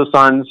off to the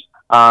Suns.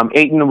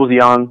 Ayton was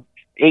young.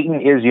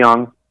 Ayton is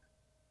young.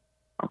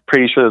 I'm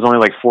pretty sure there's only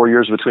like 4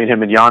 years between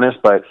him and Giannis,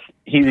 but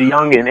he's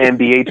young in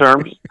NBA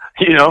terms,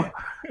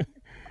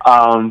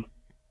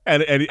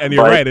 And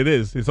you're right, it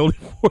is. It's only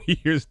 4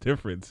 years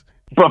difference.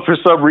 But for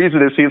some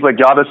reason, it seems like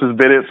Giannis has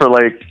been it for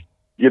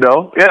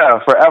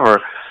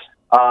forever.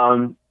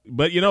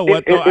 But you know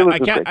what?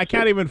 I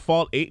can't even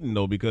fault Ayton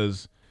though,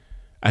 because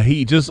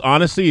he just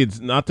honestly, it's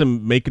not to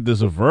make it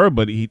this a verb,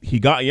 but he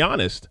got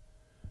Giannis.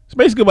 It's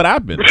basically what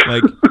happened.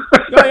 Like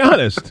he got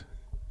Giannis.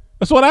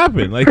 That's what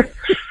happened. Like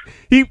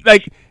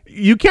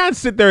you can't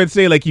sit there and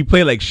say like he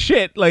played like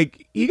shit.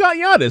 Like he got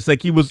Giannis.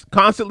 Like he was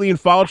constantly in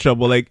foul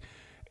trouble. Like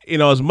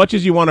as much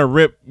as you want to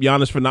rip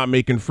Giannis for not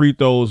making free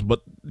throws,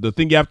 but the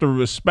thing you have to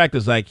respect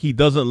is like he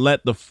doesn't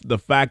let the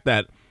fact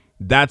that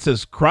that's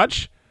his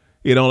crutch,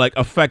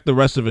 affect the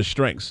rest of his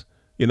strengths,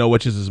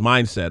 which is his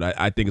mindset.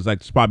 I think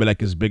it's probably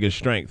like his biggest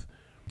strength.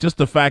 Just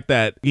the fact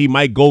that he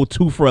might go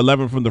 2 for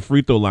 11 from the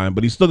free throw line,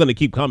 but he's still going to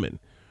keep coming.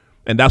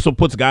 And that's what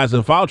puts guys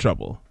in foul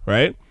trouble,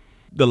 right?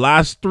 The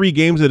last 3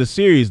 games of the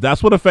series,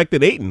 that's what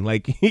affected Ayton.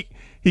 Like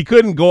he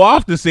couldn't go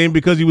off the same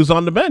because he was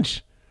on the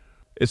bench.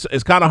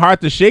 It's kind of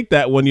hard to shake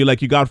that when you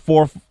got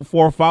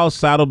four fouls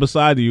saddled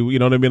beside you, you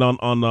know what I mean,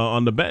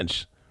 on the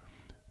bench.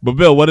 But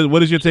Bill, what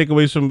is your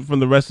takeaways from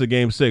the rest of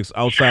Game 6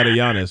 outside of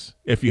Giannis,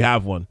 if you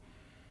have one?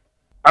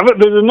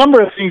 There's a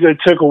number of things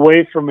I took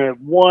away from it.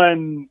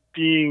 One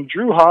being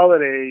Drew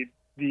Holiday.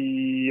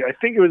 I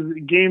think it was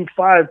Game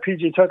 5.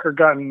 PJ Tucker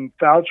got in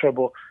foul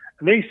trouble,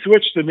 and they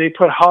switched and they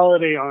put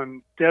Holiday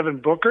on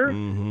Devin Booker.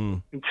 Mm-hmm.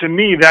 And to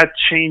me, that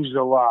changed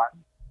a lot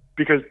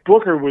because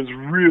Booker was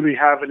really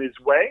having his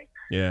way.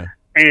 Yeah,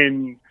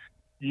 and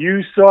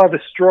you saw the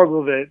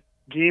struggle that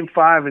Game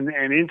 5 and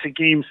into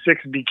Game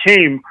 6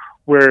 became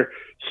where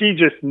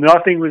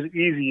nothing was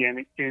easy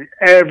and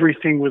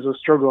everything was a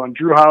struggle, and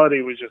Drew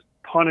Holiday was just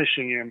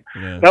punishing him.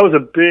 Yeah. That was a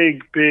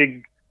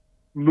big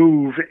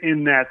move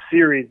in that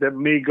series that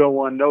may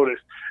go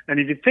unnoticed. And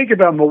if you think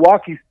about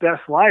Milwaukee's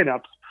best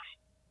lineups,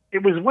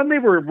 it was when they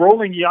were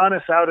rolling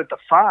Giannis out at the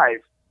 5,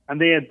 and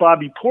they had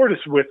Bobby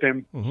Portis with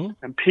him,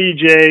 and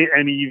PJ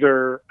and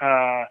either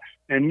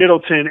and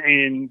Middleton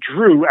and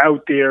Drew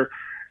out there.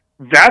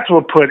 That's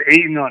what put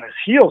Ayton on his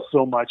heels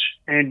so much,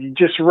 and you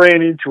just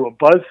ran into a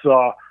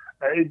buzzsaw.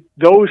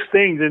 Those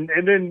things, and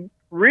then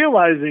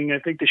realizing, I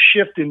think, the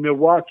shift in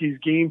Milwaukee's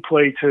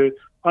gameplay to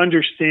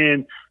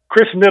understand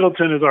Chris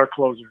Middleton is our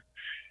closer.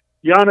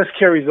 Giannis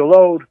carries the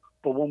load,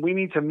 but when we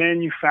need to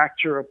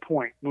manufacture a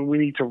point, when we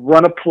need to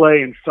run a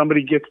play and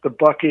somebody gets the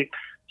bucket,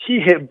 he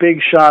hit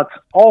big shots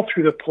all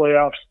through the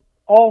playoffs,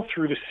 all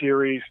through the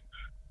series.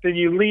 Then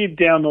you lead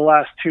down the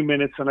last 2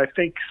 minutes, and I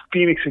think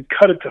Phoenix had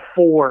cut it to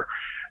 4,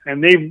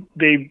 and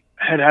they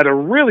had a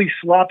really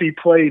sloppy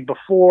play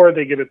before.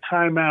 They get a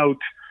timeout.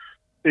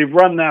 They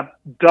run that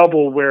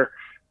double where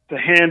the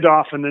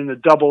handoff and then the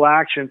double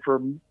action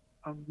for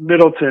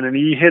Middleton, and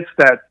he hits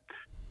that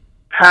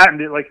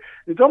patented, like,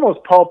 it's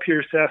almost Paul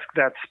Pierce-esque,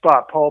 that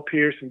spot. Paul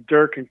Pierce and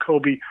Dirk and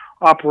Kobe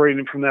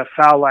operating from that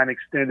foul line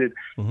extended,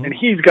 and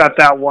he's got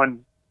that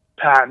one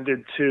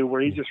patented too, where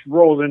he just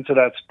rolls into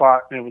that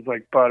spot and it was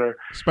like butter.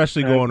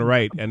 Especially going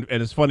right, and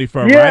it's funny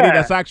for a righty.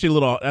 That's actually a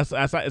little. That's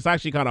it's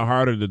actually kind of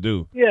harder to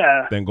do.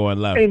 Than going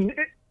left.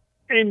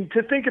 And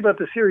to think about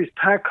the series,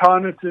 Pat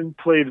Connaughton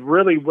played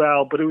really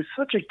well, but it was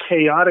such a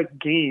chaotic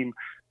game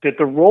that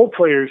the role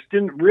players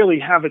didn't really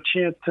have a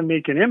chance to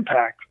make an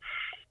impact.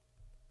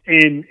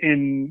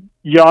 In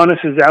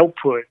Giannis's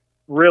output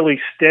really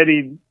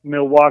steadied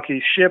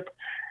Milwaukee's ship,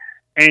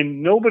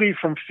 and nobody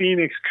from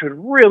Phoenix could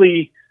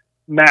really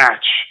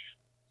match.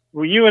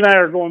 Well, you and I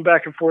are going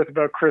back and forth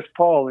about Chris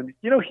Paul, and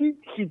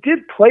he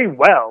did play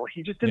well.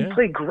 He just didn't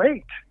play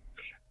great.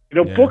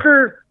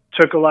 Booker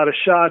took a lot of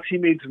shots. He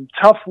made some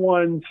tough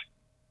ones.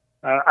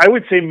 I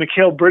would say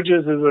Mikal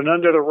Bridges is an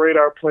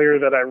under-the-radar player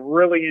that I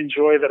really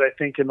enjoy, that I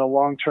think in the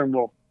long term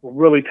will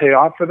really pay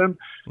off for them.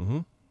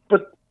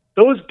 But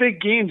those big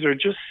games are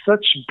just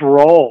such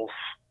brawls.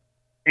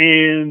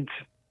 And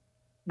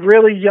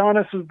really,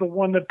 Giannis is the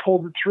one that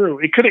pulled it through.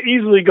 It could have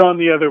easily gone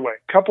the other way.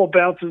 A couple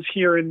bounces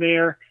here and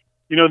there.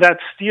 That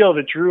steal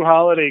that Drew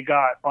Holiday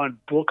got on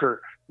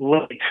Booker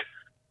late,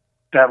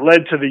 that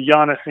led to the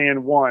Giannis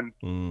and one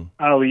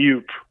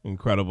alley-oop.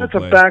 Incredible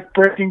play. That's a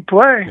back-breaking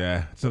play.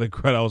 Yeah,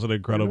 that was an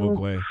incredible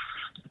play.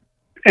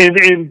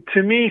 And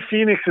to me,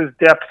 Phoenix's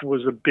depth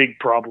was a big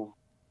problem.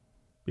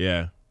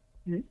 Yeah.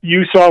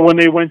 You saw when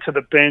they went to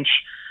the bench,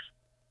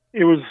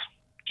 it was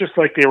just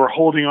like they were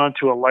holding on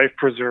to a life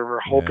preserver,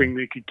 hoping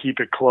they could keep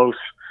it close.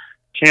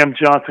 Cam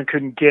Johnson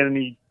couldn't get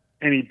any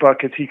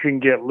buckets. He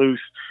couldn't get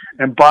loose.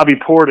 And Bobby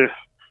Portis,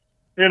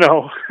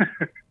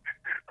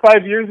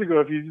 5 years ago,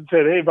 if you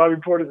said, hey, Bobby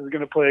Portis is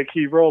going to play a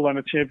key role on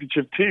a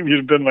championship team, you'd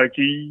have been like,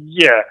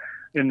 yeah,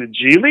 in the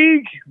G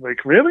League?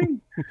 Like, really?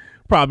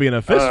 Probably in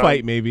a fist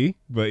fight, maybe,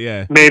 but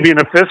yeah. Maybe in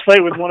a fist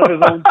fight with one of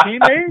his own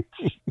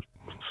teammates?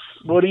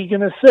 What are you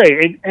going to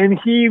say? And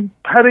he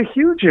had a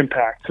huge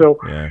impact. So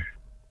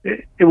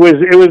it was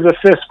a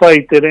fist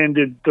fight that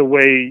ended the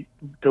way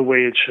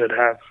it should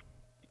have.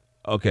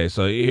 Okay,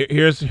 so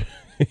here's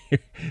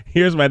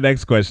my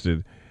next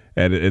question,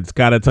 and it's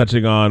kind of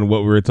touching on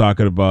what we were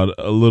talking about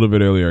a little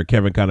bit earlier.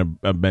 Kevin kind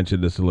of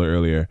mentioned this a little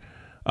earlier.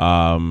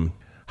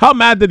 How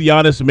mad did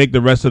Giannis make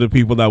the rest of the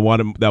people that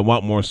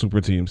want more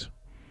super teams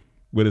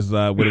with his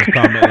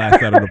comment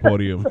last night on the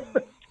podium?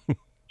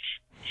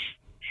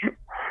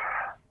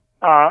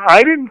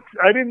 I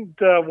didn't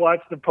watch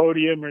the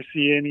podium or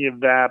see any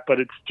of that, but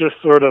it's just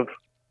sort of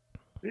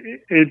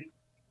it.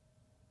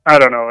 I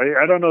don't know.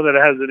 I don't know that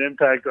it has an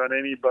impact on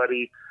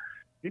anybody.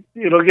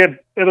 It'll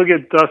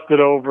get dusted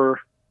over,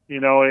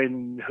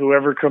 and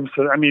whoever comes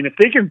to. I mean, if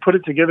they can put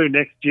it together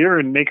next year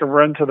and make a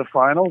run to the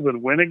finals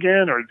and win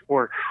again,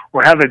 or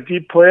have a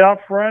deep playoff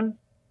run,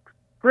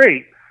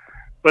 great.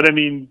 But I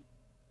mean,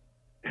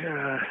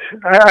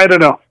 I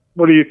don't know.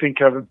 What do you think,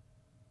 Kevin?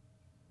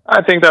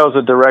 I think that was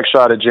a direct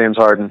shot at James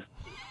Harden.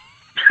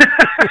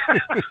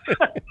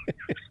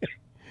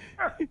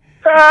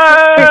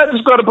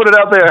 Just got to put it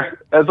out there.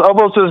 It's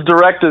almost as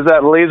direct as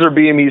that laser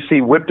beam you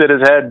see whipped at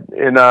his head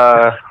in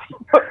that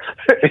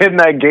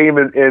game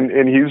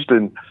in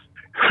Houston.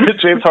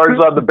 James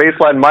Harden's on the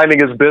baseline minding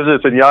his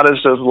business, and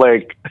Giannis just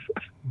like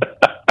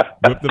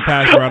whip the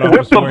pass right off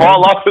whip the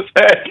ball off his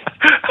head.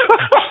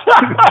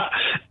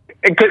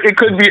 It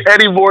couldn't be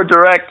any more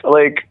direct.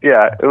 Like,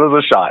 yeah, it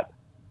was a shot.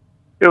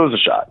 It was a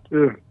shot.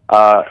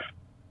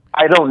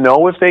 I don't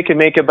know if they can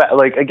make it back.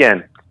 Like,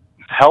 again,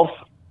 health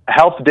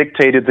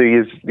dictated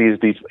these.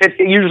 It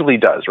usually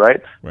does,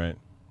 right? Right.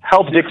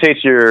 Health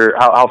dictates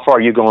how far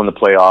you go in the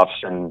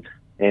playoffs and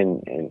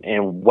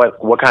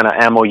what kind of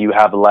ammo you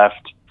have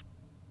left.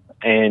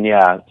 And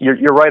yeah,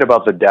 you're right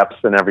about the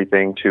depth and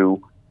everything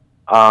too.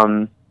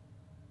 But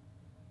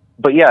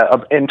yeah,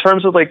 in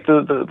terms of like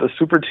the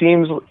super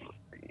teams,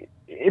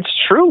 it's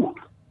true.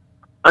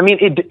 I mean,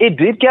 it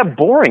did get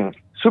boring.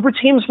 Super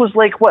Teams was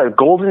like, what,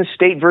 Golden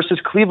State versus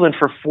Cleveland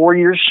for 4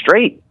 years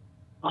straight.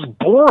 It was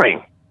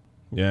boring.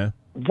 Yeah.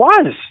 It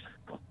was.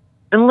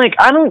 And, like,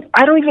 I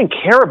don't even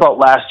care about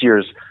last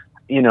year's,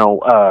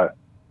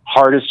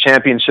 hardest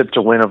championship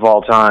to win of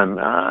all time.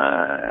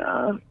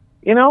 I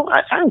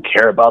don't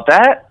care about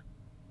that.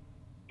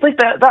 Like,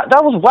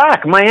 that was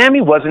whack.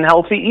 Miami wasn't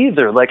healthy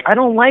either. Like, I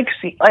don't like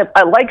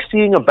I like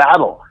seeing a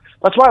battle.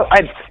 That's why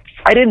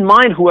I didn't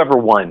mind whoever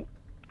won,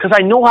 because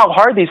I know how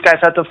hard these guys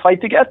had to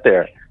fight to get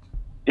there.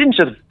 Didn't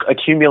just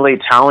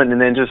accumulate talent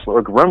and then just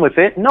run with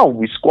it. No,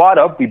 we squad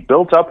up, we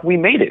built up, we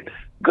made it.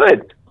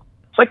 Good.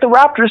 It's like the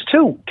Raptors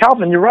too.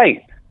 Calvin, you're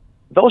right.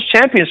 Those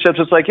championships,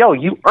 it's like, yo,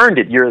 you earned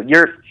it. You're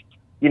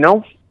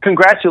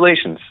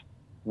congratulations.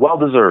 Well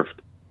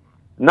deserved.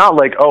 Not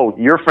like, oh,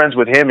 you're friends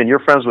with him and you're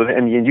friends with him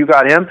and you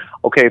got him.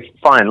 Okay,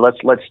 fine. Let's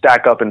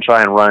stack up and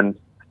try and run,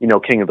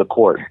 king of the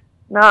court.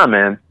 Nah,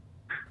 man.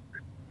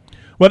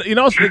 But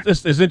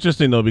it's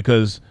interesting though,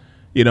 because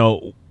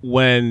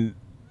when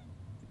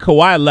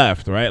Kawhi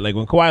left, right? Like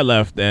when Kawhi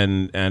left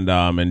and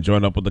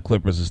joined up with the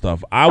Clippers and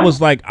stuff, I was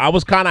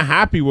kind of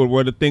happy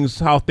with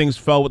how things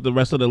fell with the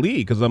rest of the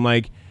league, because I'm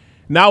like,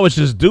 now it's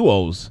just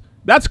duos.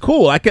 That's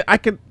cool. I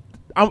could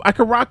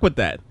rock with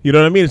that. You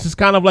know what I mean? It's just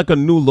kind of like a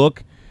new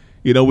look.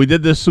 We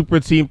did this super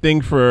team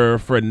thing for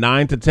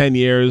 9 to 10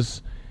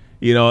 years.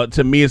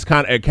 To me, it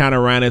kind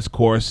of ran its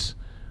course.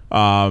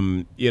 Now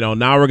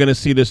we're gonna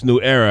see this new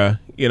era.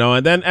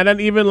 And then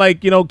even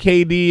like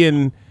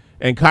KD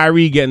and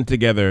Kyrie getting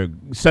together,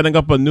 setting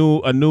up a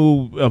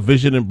new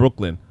vision in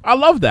Brooklyn. I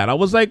love that. I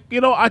was like,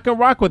 I can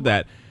rock with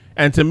that.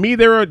 And to me,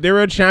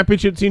 they're a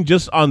championship team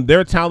just on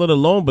their talent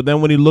alone. But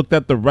then when he looked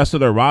at the rest of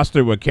their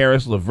roster with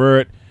Karis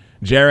LeVert,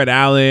 Jared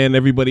Allen,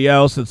 everybody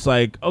else, it's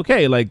like,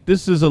 okay, like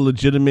this is a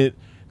legitimate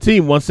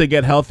team once they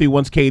get healthy,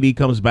 once KD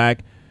comes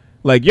back.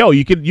 Like, yo,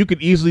 you could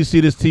easily see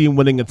this team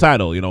winning a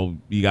title.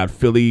 You got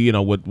Philly,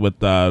 with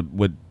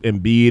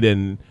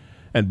Embiid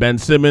and Ben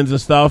Simmons and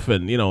stuff,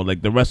 and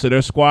like the rest of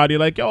their squad. You're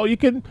like, yo, you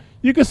can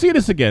see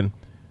this again.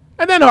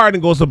 And then Harden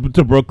goes to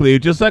Brooklyn,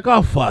 just like,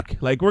 oh fuck,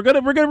 like we're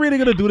really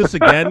gonna do this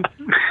again.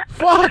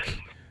 Fuck,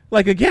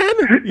 like again,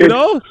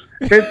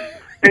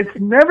 It's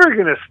never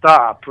gonna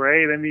stop,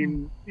 right? I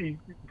mean,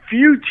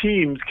 few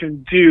teams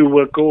can do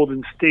what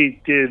Golden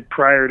State did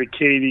prior to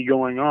KD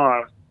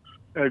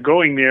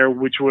going there,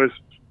 which was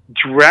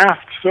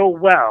draft so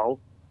well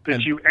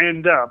that you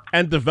end up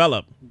and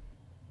develop.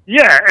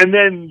 Yeah, and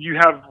then you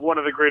have one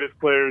of the greatest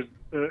players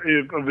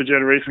of the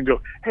generation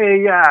go,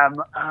 hey,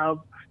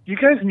 you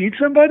guys need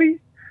somebody?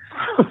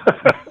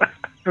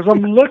 Because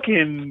I'm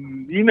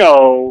looking,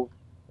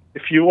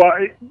 if you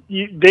want,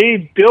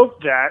 they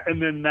built that, and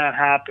then that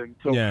happened.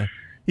 So yeah.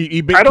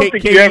 I don't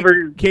think you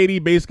ever.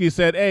 KD basically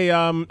said, "Hey,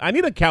 I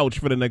need a couch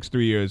for the next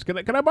 3 years. Can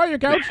I borrow your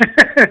couch?"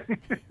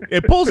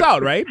 It pulls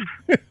out, right?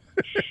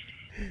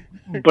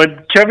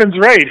 But Kevin's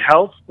right.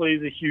 Health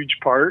plays a huge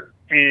part,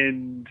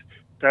 and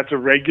that's a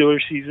regular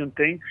season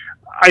thing.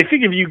 I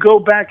think if you go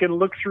back and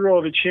look through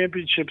all the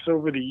championships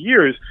over the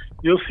years,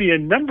 you'll see a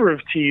number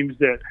of teams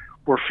that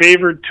were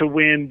favored to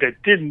win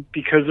that didn't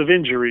because of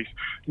injuries.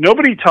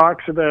 Nobody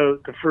talks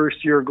about the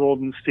first year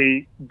Golden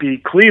State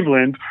beat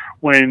Cleveland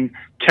when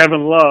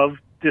Kevin Love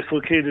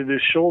dislocated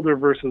his shoulder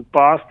versus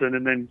Boston,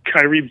 and then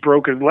Kyrie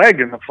broke his leg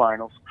in the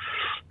finals.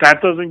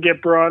 That doesn't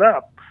get brought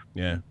up.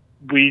 Yeah.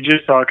 We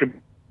just talk about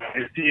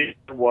it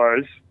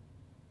was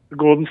the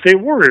Golden State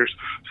Warriors.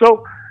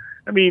 So,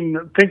 I mean,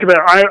 think about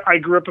it. I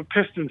grew up a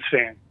Pistons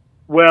fan.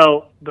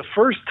 Well, the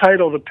first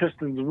title the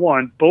Pistons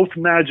won, both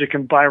Magic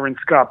and Byron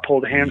Scott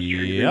pulled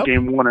hamstrings in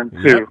Game 1 and 2.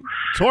 Yep.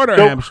 Tore their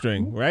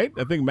hamstring, right?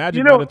 I think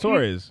Magic might have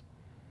tore his.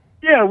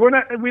 Yeah,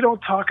 we don't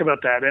talk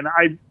about that. And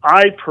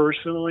I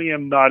personally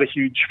am not a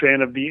huge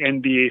fan of the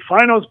NBA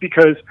Finals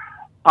because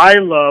I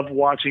love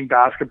watching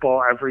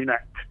basketball every night.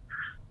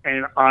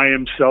 And I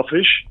am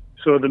selfish.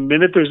 So the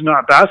minute there's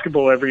not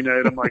basketball every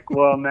night, I'm like,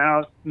 well,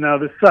 now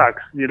this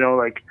sucks.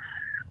 Like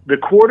the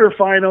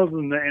quarterfinals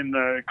and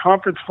the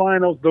conference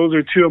finals, those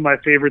are two of my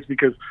favorites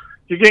because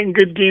you're getting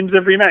good games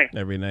every night.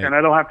 Every night. And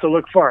I don't have to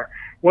look far.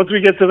 Once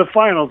we get to the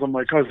finals, I'm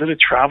like, oh, is it a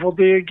travel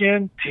day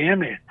again?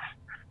 Damn it.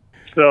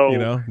 So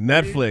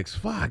Netflix.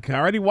 Fuck, I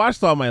already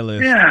watched all my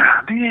list.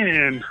 Yeah,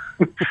 man.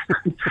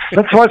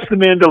 Let's watch The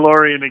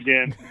Mandalorian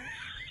again.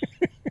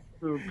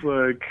 It's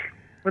like,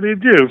 what do you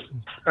do?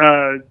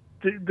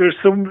 There's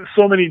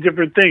so many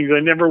different things. I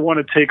never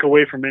want to take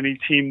away from any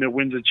team that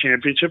wins a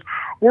championship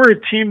or a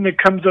team that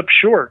comes up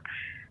short.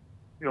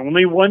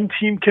 Only one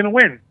team can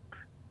win,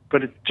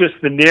 but it's just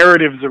the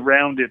narratives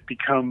around it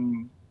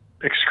become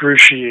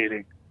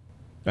excruciating.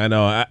 I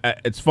know.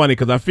 It's funny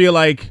because I feel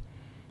like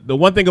the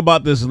one thing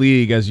about this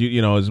league, as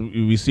as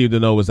we seem to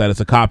know, is that it's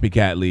a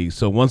copycat league.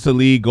 So once the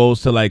league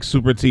goes to like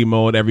super team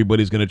mode,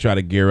 everybody's going to try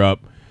to gear up.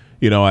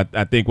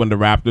 I think when the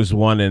Raptors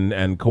won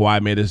and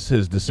Kawhi made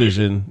his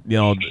decision,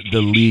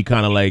 the league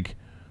kind of like,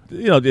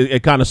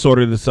 it kind of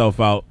sorted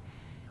itself out.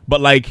 But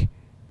like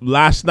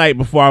last night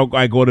before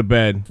I go to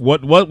bed,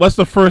 what's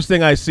the first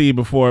thing I see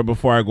before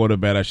I go to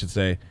bed? I should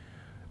say,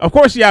 Of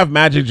course, you have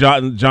Magic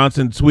Johnson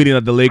tweeting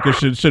that the Lakers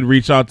should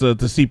reach out to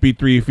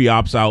CP3 if he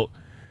opts out.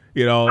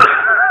 You know,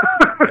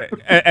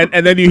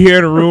 and then you hear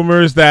the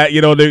rumors that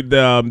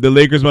the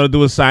Lakers want to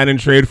do a sign and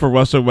trade for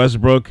Russell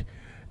Westbrook,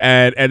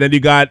 and then you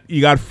got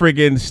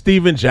friggin'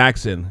 Steven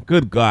Jackson.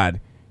 Good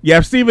God, you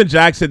have Steven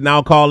Jackson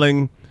now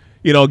calling,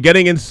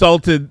 getting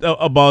insulted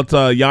about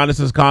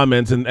Giannis's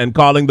comments and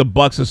calling the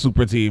Bucks a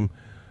super team.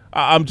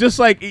 I'm just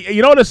like,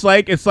 what it's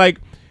like? It's like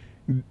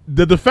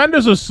the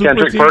defenders are super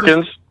Kendrick teams.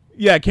 Perkins.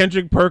 Yeah,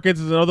 Kendrick Perkins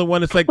is another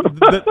one. It's like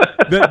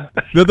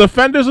the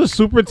defenders are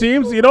super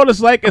teams. You know what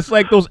it's like? It's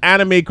like those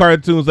anime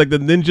cartoons, like the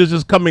ninjas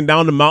just coming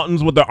down the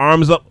mountains with their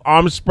arms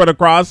spread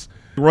across,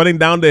 running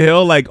down the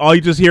hill. Like all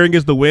you're just hearing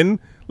is the wind.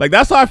 Like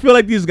that's how I feel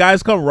like these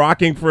guys come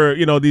rocking for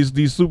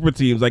these super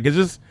teams. Like it's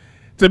just,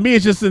 to me,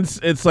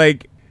 it's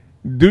like,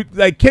 dude,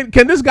 like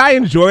can this guy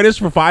enjoy this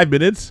for 5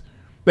 minutes?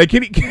 Like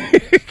can he?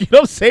 You know what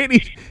I'm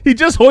saying? He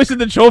just hoisted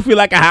the trophy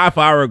like a half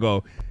hour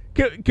ago.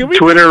 Can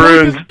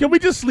we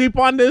just sleep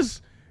on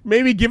this?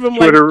 Maybe give him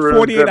Twitter like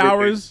 48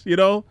 hours,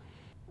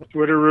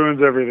 Twitter ruins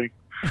everything.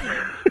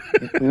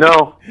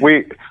 No,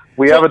 we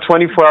have a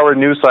 24-hour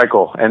news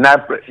cycle, and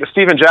that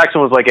Steven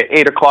Jackson was like at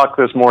 8 o'clock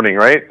this morning,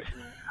 right?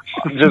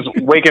 Just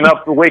waking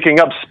up,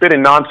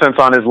 spitting nonsense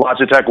on his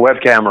Logitech web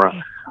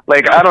camera.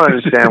 Like I don't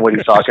understand what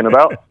he's talking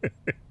about,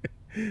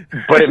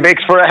 but it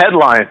makes for a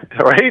headline,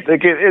 right?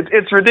 Like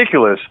it's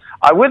ridiculous.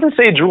 I wouldn't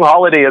say Drew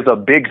Holiday is a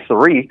big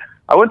three.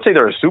 I wouldn't say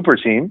they're a super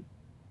team.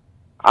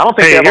 I don't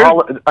think they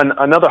have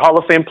another Hall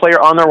of Fame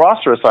player on their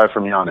roster aside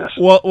from Giannis.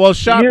 Well,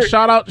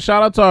 shout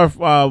out to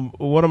our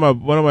one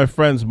of my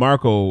friends,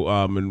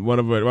 Marco, in one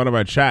of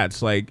our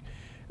chats. Like,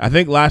 I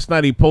think last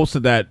night he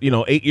posted that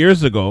 8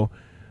 years ago,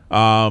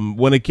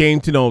 when it came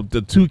to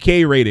the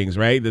 2K ratings,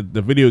 right,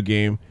 the video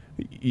game,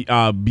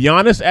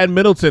 Giannis and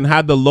Middleton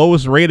had the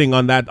lowest rating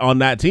on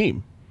that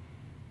team.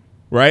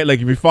 Right, like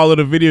if you follow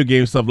the video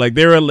game stuff, like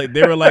they were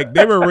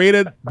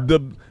rated the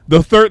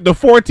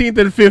 14th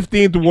and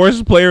 15th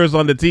worst players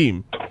on the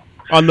team,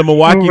 on the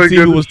Milwaukee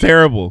team, who was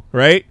terrible,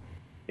 right?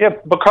 Yeah,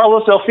 but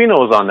Carlos Delfino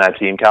was on that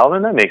team,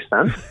 Calvin. That makes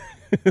sense.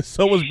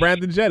 So was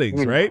Brandon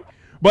Jennings, right?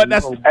 But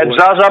that's and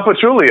Zaza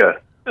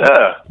Pachulia.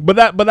 Yeah.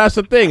 But that's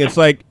the thing. It's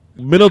like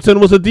Middleton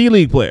was a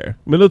D-League player.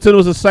 Middleton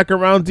was a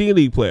second-round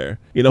D-League player.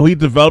 He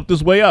developed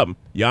his way up.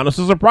 Giannis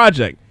is a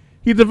project.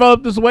 He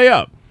developed his way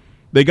up.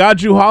 They got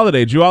Drew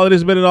Holiday. Drew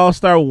Holiday's been an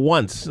all-star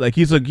once. Like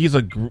he's a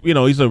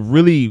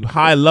really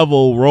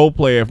high-level role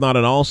player, if not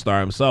an all-star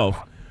himself.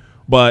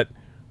 But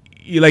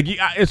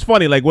it's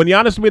funny. Like when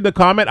Giannis made the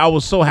comment, I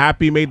was so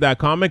happy he made that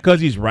comment because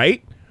he's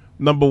right.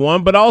 Number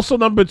one, but also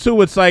number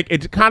two, it's like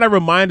it kind of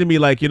reminded me,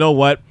 like, you know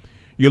what?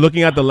 You're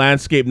looking at the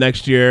landscape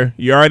next year.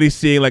 You're already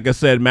seeing, like I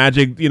said,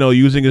 Magic,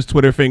 using his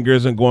Twitter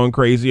fingers and going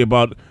crazy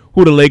about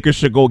who the Lakers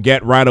should go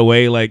get right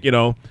away. Like,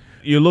 you're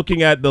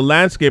looking at the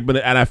landscape, and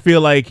I feel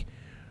like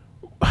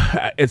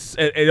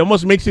it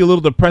almost makes you a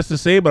little depressed to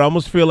say, but I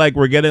almost feel like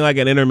we're getting like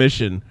an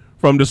intermission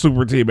from the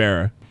super team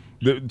era.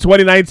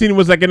 2019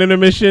 was like an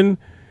intermission.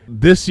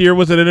 This year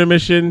was an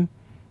intermission.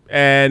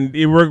 And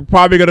we're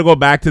probably going to go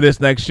back to this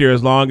next year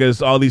as long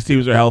as all these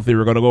teams are healthy.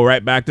 We're going to go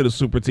right back to the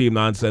super team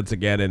nonsense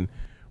again. And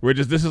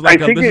this is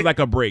like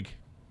a break.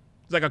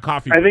 It's like a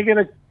coffee break. I think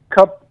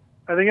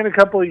in a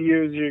couple of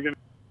years,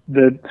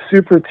 the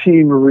super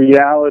team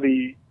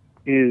reality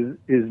is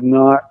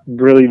not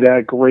really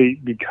that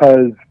great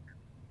because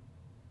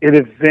it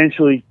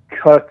eventually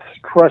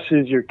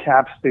crushes your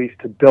cap space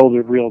to build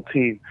a real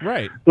team.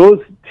 Right.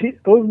 Those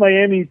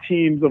Miami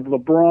teams of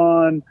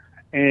LeBron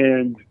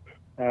and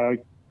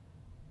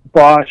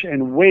Bosh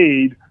and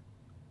Wade,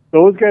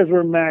 those guys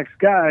were max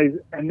guys,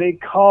 and they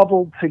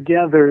cobbled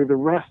together the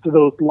rest of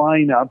those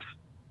lineups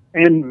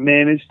and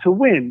managed to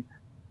win.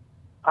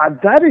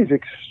 That is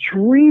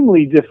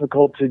extremely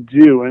difficult to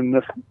do.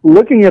 And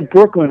looking at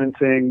Brooklyn and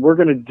saying, we're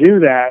going to do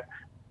that,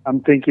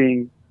 I'm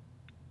thinking,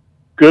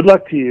 good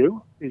luck to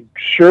you.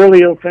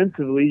 Surely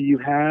offensively, you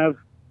have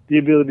the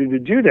ability to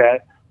do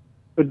that.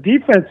 But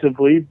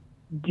defensively,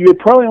 you would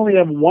probably only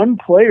have one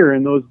player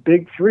in those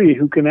big three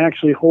who can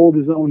actually hold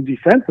his own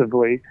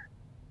defensively.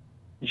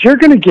 You're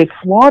going to get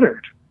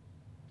slaughtered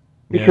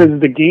because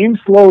the game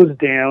slows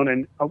down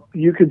and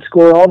you could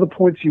score all the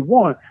points you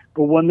want.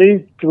 But when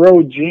they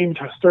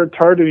start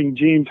targeting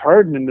James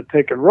Harden in the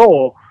pick and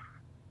roll,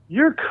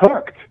 you're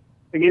cooked.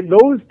 Again,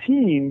 those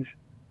teams,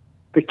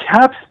 the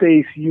cap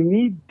space, you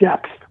need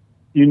depth.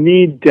 You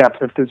need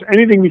depth. If there's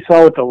anything we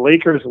saw with the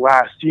Lakers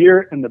last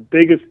year, and the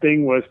biggest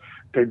thing was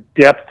their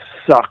depth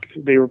sucked.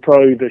 They were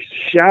probably the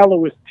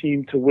shallowest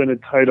team to win a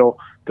title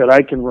that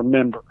I can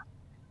remember.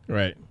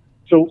 Right.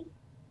 So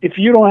if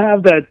you don't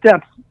have that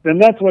depth, then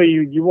that's why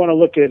you want to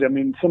look at,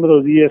 some of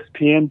those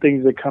ESPN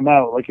things that come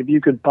out. Like if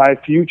you could buy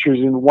futures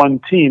in one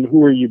team,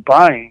 who are you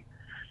buying?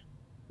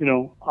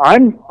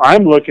 I'm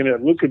looking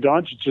at Luka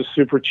Doncic just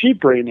super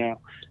cheap right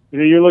now.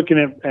 You're looking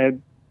at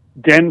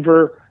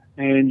Denver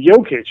and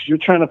Jokic. You're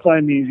trying to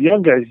find these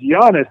young guys.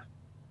 Giannis,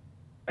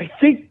 I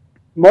think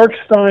Mark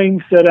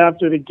Stein said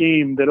after the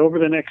game that over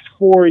the next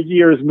 4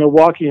 years,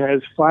 Milwaukee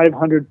has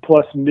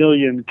 $500+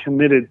 million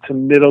committed to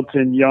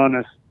Middleton,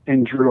 Giannis,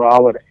 and Drew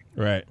Holiday.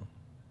 Right.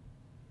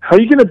 How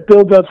are you going to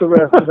build up the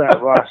rest of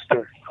that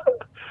roster?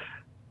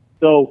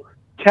 So,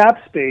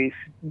 cap space,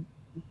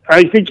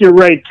 I think you're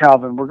right,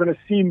 Calvin. We're going to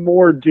see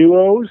more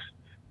duos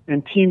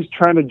and teams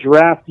trying to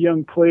draft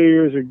young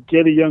players or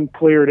get a young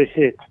player to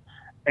hit.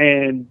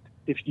 And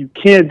if you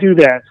can't do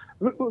that,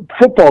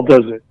 football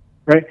does it,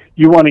 right?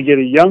 You want to get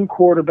a young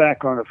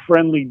quarterback on a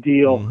friendly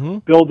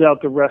deal, build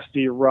out the rest of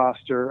your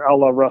roster, a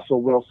la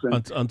Russell Wilson,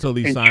 until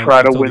he and signs,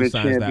 try to until win he a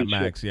signs that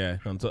championship. max, yeah.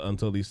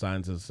 Until he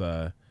signs his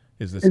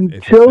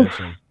Until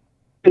extension.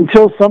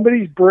 Until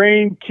somebody's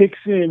brain kicks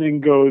in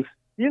and goes,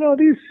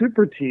 these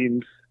super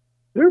teams,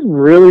 they're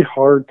really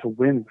hard to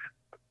win with,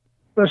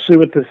 especially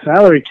with the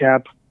salary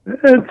cap.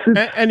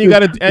 And you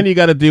got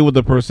to deal with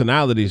the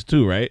personalities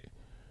too, right?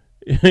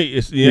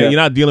 You're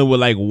not dealing with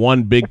like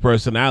one big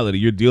personality.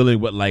 You're dealing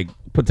with like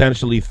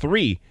potentially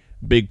 3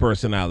 big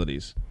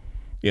personalities,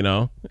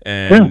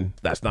 and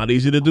that's not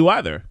easy to do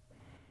either.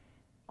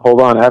 Hold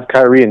on, I have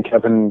Kyrie and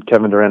Kevin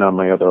Durant on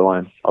my other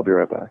line. I'll be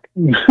right back.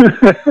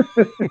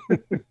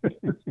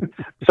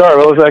 Sorry,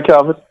 what was that,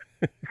 Calvin?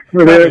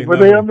 Were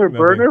they on their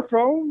burner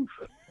phones?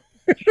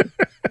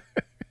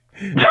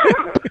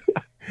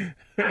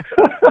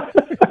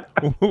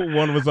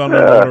 One was on the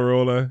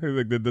Motorola.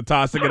 Like the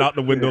tossing it out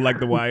the window like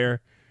the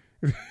wire.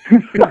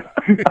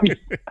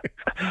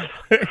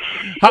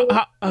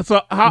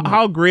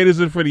 How great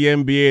is it for the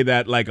NBA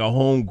that like a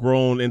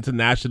homegrown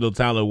international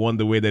talent won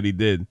the way that he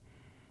did?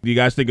 Do you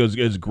guys think it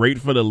was great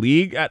for the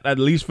league at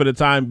least for the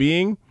time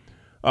being?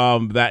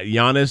 That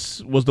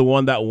Giannis was the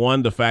one that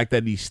won. The fact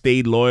that he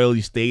stayed loyal,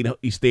 he stayed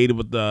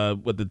with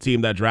the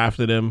team that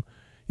drafted him.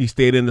 He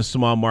stayed in the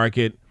small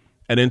market,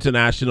 an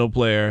international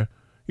player,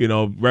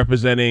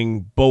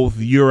 representing both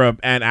Europe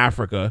and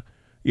Africa.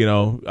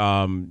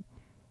 Where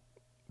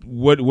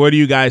do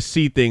you guys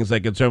see things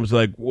like in terms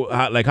of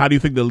how do you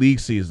think the league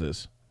sees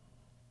this?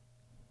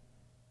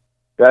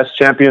 Best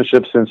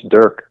championship since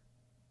Dirk.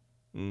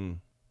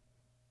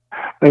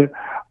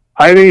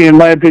 I think, in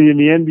my opinion,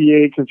 the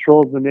NBA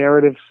controls the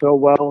narrative so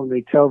well and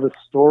they tell the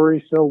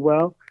story so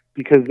well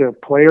because they're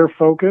player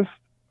focused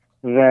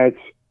that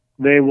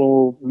they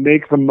will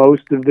make the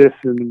most of this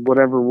in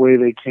whatever way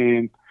they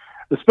can,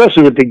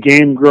 especially with the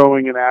game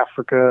growing in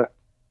Africa.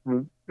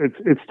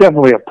 It's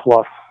definitely a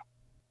plus.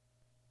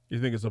 You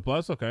think it's a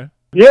plus? Okay.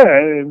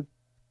 Yeah.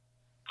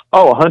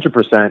 Oh,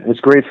 100%. It's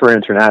great for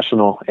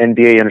international,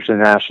 NBA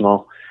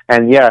international.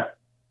 And yeah,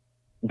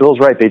 Bill's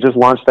right. They just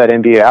launched that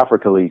NBA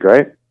Africa League,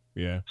 right?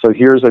 Yeah. So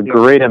here's a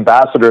great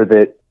ambassador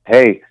that,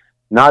 hey,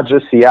 not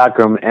just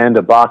Siakam and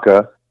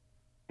Ibaka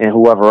and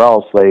whoever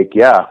else,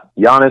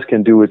 Giannis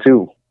can do it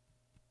too.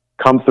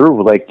 Come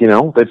through.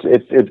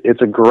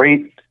 It's a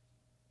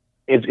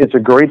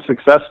great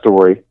success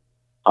story.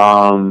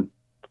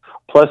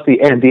 Plus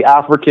the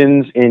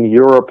Africans in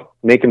Europe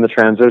making the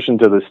transition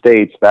to the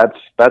States, that's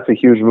a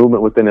huge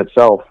movement within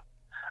itself.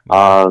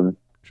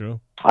 True.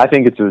 I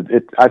think it's a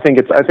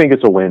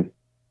win.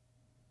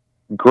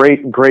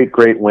 Great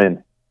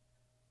win.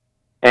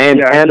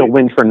 And a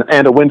win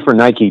for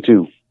Nike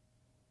too.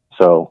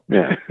 So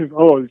yeah.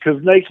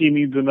 Because Nike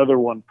needs another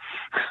one.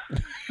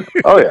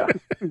 Oh yeah.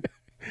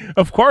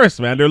 Of course,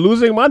 man. They're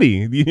losing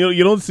money.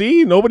 You don't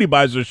see nobody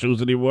buys their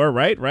shoes anymore,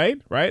 right?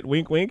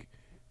 Wink, wink,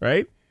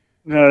 right?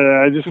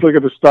 No, I just look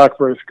at the stock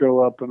price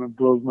go up and it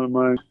blows my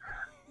mind.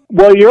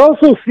 Well, you're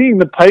also seeing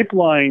the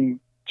pipeline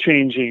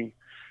changing.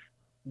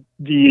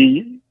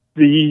 The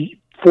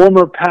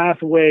former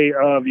pathway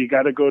of you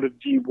got to go to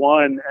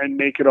D1 and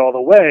make it all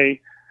the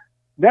way.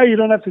 Now you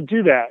don't have to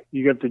do that.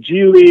 You got the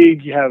G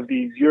League. You have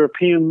these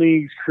European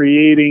leagues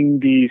creating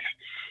these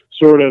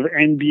sort of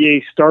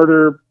NBA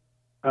starter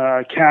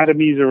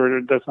academies,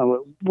 or that's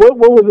not what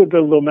was it that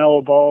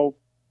LaMelo Ball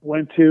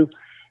went to?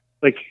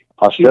 Like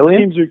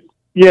Australian?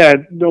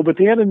 But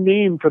they had a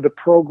name for the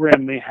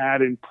program they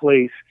had in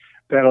place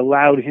that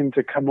allowed him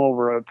to come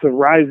over. It's a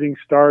Rising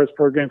Stars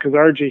program because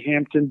R.J.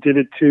 Hampton did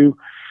it too.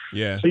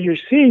 Yeah. So you're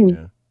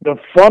seeing the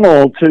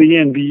funnel to the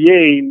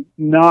NBA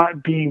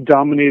not being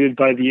dominated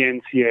by the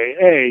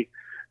NCAA,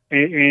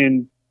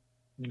 and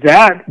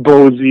that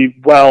bodes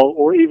well,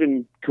 or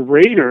even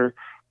greater,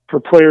 for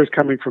players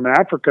coming from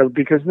Africa,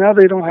 because now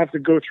they don't have to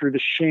go through the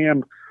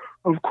sham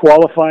of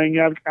qualifying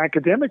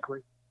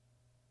academically.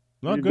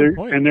 Good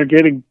point. And they're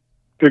getting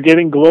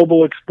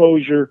global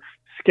exposure.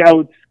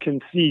 Scouts can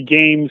see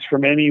games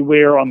from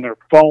anywhere on their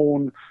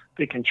phone.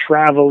 They can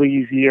travel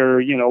easier,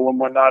 when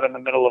we're not in the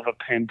middle of a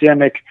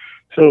pandemic.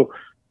 So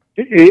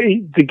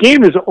the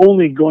game is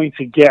only going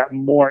to get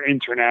more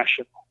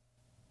international.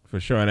 For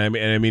sure. And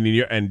I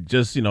mean,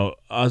 just,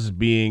 us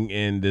being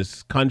in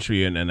this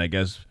country and I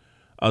guess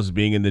us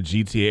being in the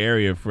GTA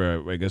area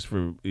for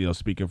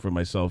speaking for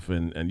myself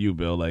and you,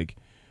 Bill,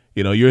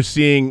 you're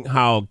seeing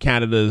how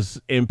Canada's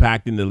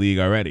impacting the league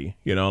already,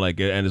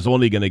 and it's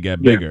only going to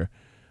get bigger.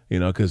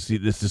 Because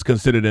this is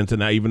considered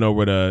international, even though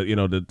we're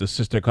the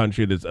sister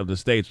country of the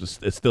States,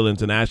 it's still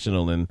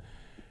international. And,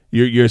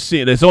 you're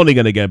seeing it's only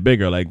going to get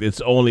bigger. Like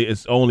it's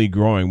only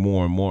growing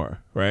more and more,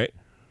 right?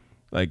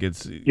 Like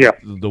it's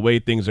the way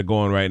things are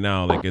going right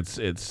now. Like it's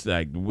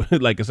like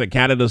like I said,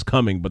 Canada's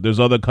coming, but there's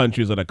other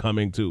countries that are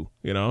coming too.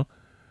 You know,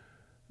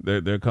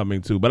 they're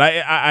coming too. But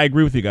I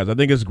agree with you guys. I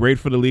think it's great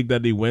for the league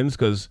that he wins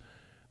because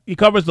he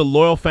covers the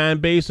loyal fan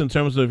base in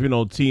terms of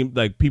team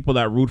like people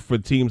that root for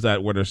teams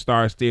that where their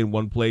stars stay in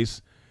one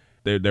place.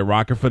 They're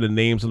rocking for the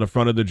names on the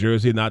front of the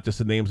jersey, not just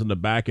the names on the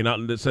back. You're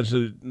not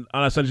essentially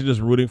just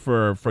rooting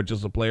for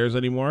just the players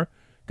anymore,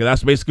 because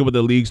that's basically what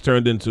the league's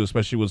turned into,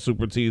 especially with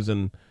super teams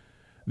and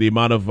the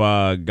amount of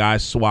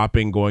guys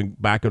swapping, going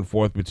back and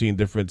forth between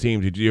different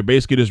teams. You're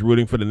basically just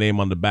rooting for the name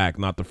on the back,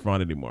 not the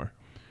front anymore.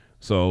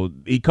 So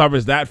he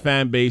covers that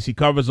fan base. He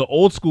covers the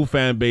old school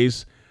fan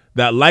base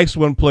that likes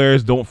when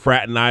players don't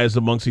fraternize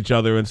amongst each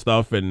other and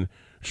stuff and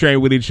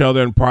train with each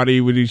other and party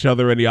with each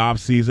other in the off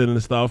season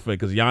and stuff,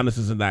 because Giannis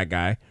isn't that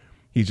guy.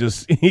 He's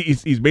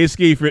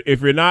basically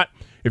if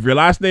your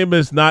last name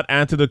is not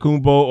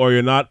Antetokounmpo or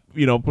you're not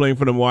playing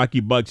for the Milwaukee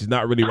Bucks, he's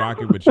not really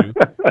rocking with you.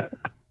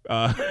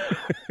 And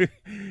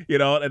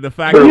the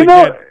fact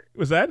that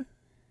was that.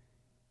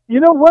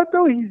 You know what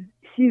though?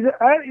 He's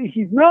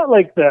not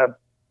like the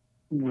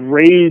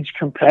rage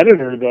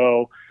competitor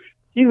though.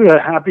 He's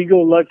a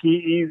happy-go-lucky,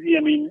 easy.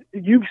 I mean,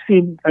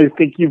 I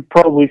think you've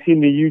probably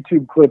seen the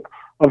YouTube clip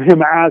of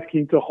him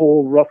asking to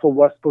hold Russell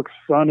Westbrook's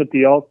son at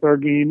the All-Star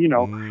game.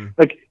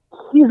 Like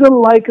he's a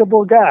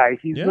likable guy.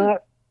 He's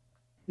not,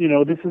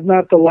 this is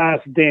not The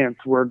Last Dance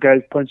where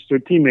guys punch their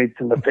teammates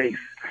in the face.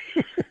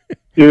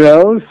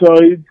 So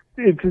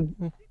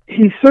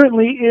he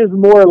certainly is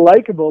more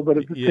likable, but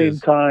at the same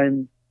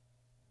time,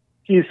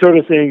 he's sort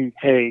of saying,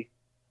 hey,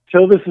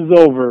 till this is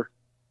over,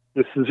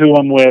 this is who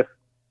I'm with.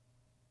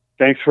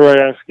 Thanks for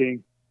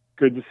asking.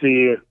 Good to see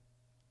you.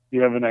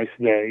 You have a nice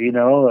day.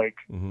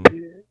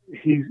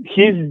 He's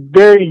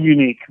very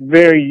unique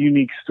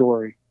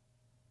story.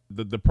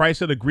 The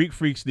price of the Greek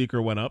Freak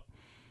sneaker went up.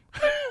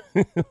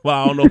 Well,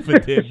 I don't know if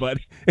it did, but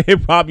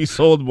it probably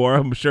sold more.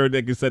 I'm sure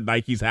they said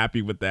Nike's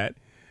happy with that.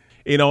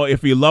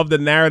 If you love the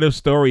narrative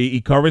story,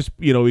 he covers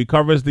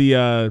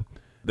the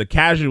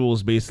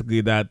casuals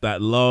basically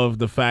that love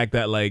the fact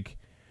that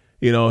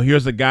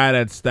here's a guy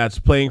that's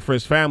playing for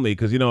his family,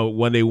 because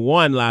when they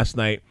won last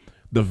night,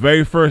 the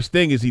very first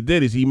thing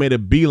he made a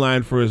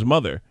beeline for his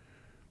mother.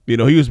 He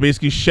was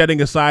basically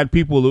shedding aside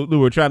people who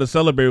were trying to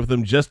celebrate with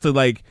him just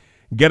to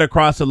get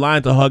across the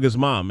line to hug his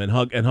mom and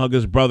hug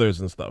his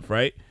brothers and stuff,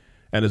 right?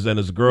 And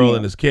his girl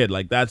and his kid.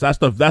 That's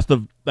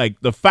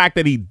the fact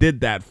that he did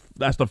that.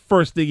 That's the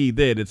first thing he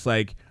did. It's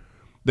like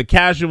the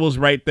casuals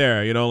right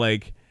there,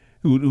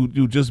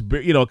 who just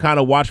kind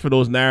of watch for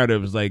those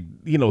narratives. They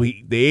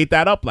ate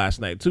that up last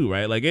night too,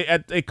 right?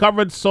 It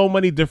covered so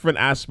many different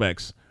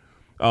aspects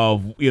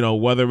of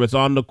whether it's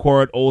on the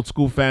court, old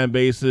school fan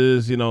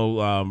bases,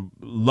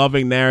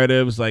 loving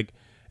narratives.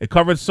 It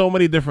covered so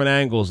many different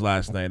angles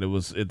last night.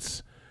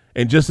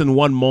 And just in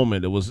one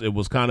moment, it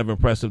was kind of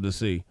impressive to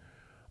see.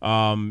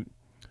 I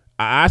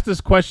asked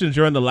this question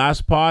during the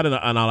last pod, and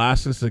I'll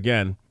ask this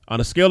again. On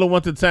a scale of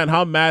 1 to 10,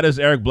 how mad is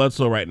Eric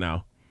Bledsoe right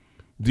now?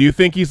 Do you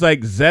think he's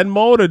Zen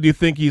mode, or do you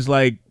think he's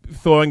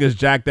throwing his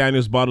Jack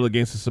Daniels bottle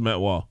against the cement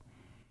wall?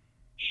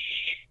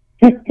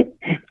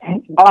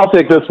 I'll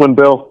take this one,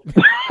 Bill.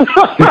 The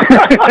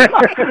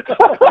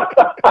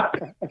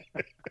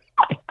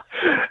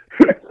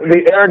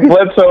Eric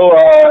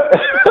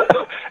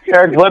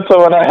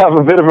Bledsoe and I have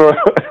a bit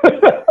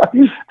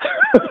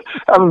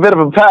of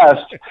a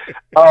past.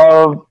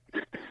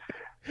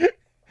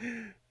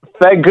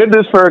 Thank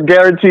goodness for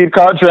guaranteed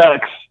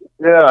contracts.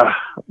 Yeah.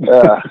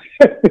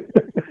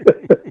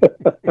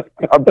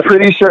 I'm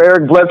pretty sure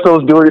Eric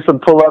Bledsoe's doing some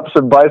pull-ups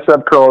and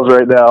bicep curls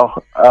right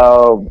now.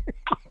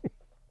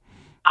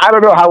 I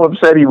don't know how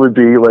upset he would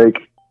be.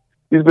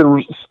 He's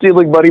been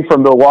stealing money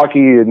from Milwaukee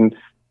and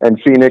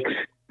Phoenix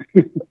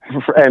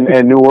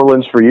and New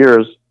Orleans for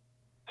years.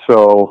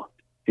 So,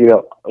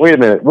 wait a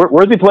minute.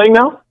 Where's he playing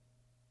now?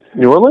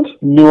 New Orleans?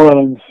 New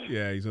Orleans.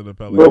 Yeah, he's on the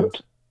Pelicans.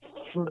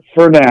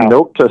 For now.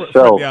 Note to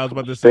self. Yeah, I was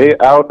about to say.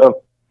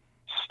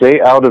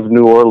 Stay out of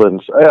New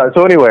Orleans.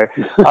 So anyway,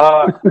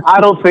 I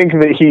don't think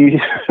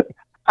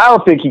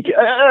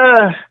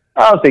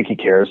he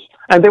cares.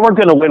 And they weren't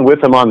going to win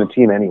with him on the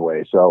team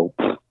anyway, so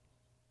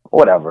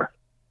whatever.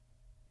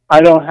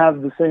 I don't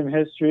have the same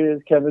history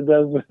as Kevin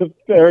does with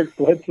Eric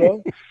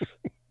Bledsoe,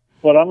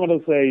 but I'm going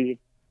to say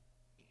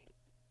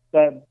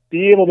that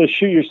be able to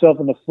shoot yourself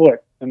in the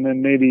foot, and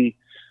then maybe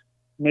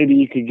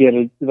you could get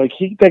it.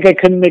 That guy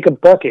couldn't make a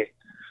bucket.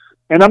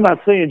 And I'm not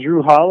saying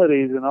Drew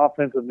Holiday's an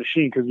offensive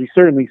machine, because we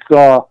certainly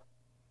saw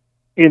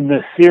in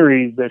the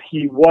series that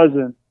he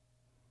wasn't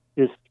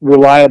this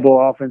reliable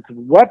offensive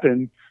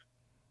weapon.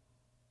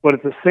 But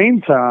at the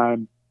same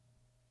time,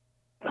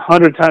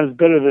 100 times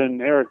better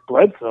than Eric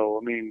Bledsoe.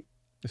 I mean,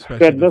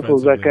 Fed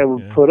missiles that guy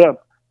would put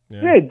up.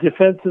 Yeah,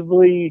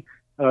 defensively,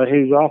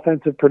 his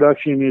offensive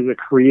production is a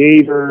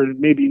creator,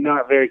 maybe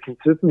not very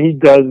consistent. He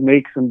does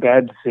make some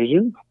bad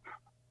decisions,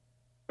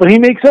 but he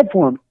makes up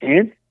for them.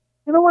 And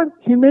you know what?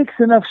 He makes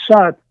enough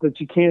shots that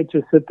you can't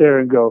just sit there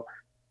and go,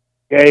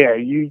 yeah,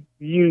 you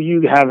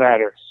have at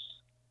her.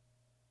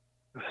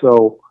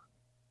 So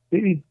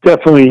he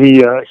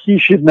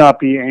should not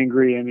be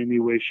angry in any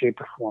way,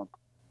 shape, or form.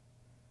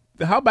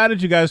 How bad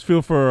did you guys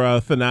feel for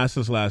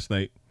Thanasis last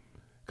night?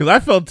 Because I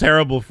felt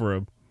terrible for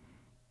him.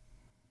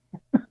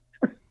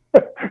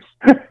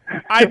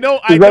 I know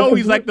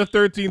he's like the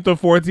 13th or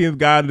 14th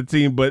guy on the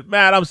team, but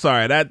man, I'm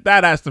sorry. That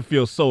has to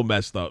feel so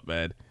messed up,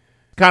 man.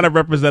 Kind of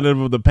representative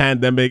of the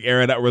pandemic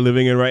era that we're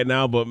living in right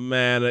now, but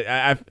man,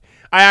 I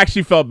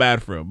actually felt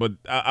bad for him, but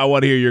I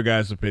want to hear your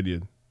guys'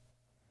 opinion.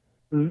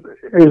 Is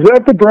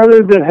that the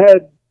brother that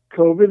had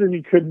COVID and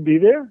he couldn't be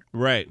there?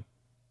 Right.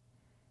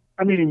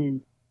 I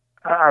mean,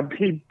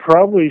 he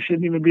probably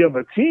shouldn't even be on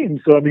the team.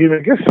 So I mean,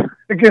 I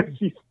guess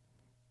he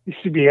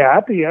should be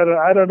happy.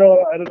 I don't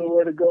know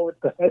where to go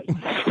with that.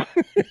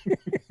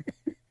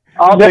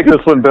 I'll take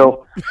this one,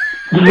 Bill.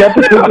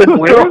 Nepotism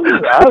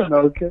wins? I don't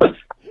know. Kevin.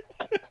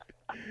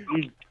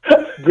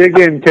 Dig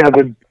in,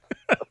 Kevin.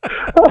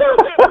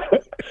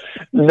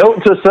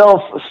 Note to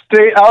self: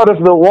 stay out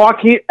of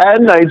Milwaukee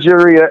and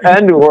Nigeria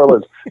and New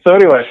Orleans. So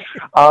anyway,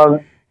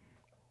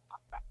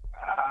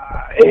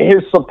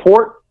 his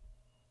support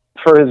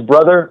for his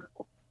brother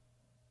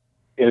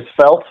is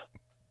felt,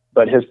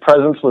 but his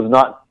presence was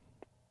not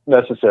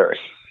necessary.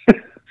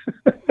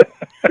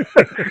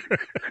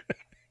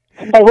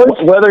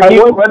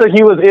 Whether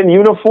he was in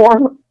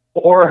uniform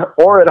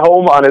or at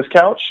home on his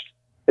couch,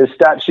 his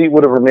stat sheet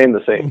would have remained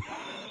the same.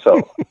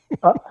 So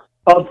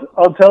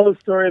I'll tell a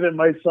story that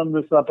might sum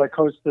this up. I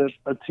coached a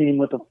team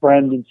with a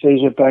friend in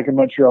Seja back in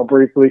Montreal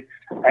briefly,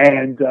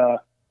 and we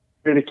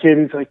had a kid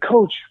who's like,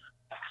 "Coach,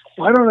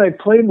 why don't I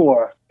play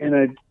more?"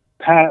 And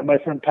my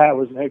friend Pat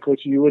was the head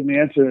coach, and he wouldn't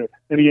answer.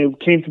 And he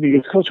came to me, he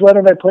goes, "Coach, why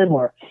don't I play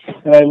more?"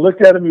 And I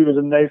looked at him. He was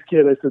a nice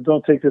kid. I said,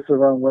 "Don't take this the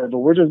wrong way, but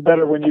we're just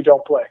better when you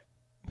don't play."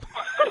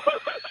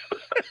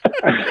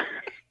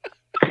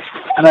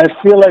 And I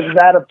feel like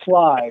that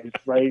applies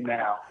right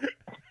now.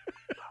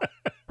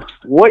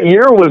 What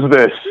year was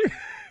this?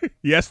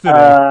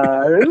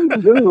 Yesterday.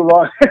 This was a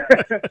long.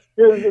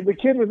 The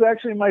kid was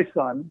actually my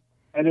son,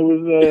 and it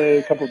was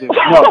a couple of days.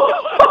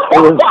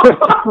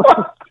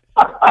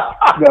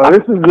 No,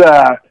 this is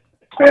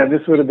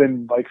this would have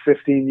been like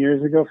 15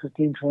 years ago,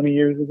 20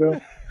 years ago.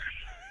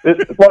 This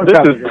is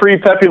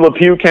pre-Pepe Le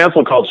Pew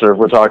cancel culture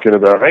we're talking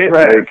about, right?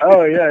 Right.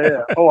 Oh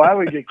yeah. Oh, I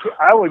would get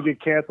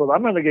canceled.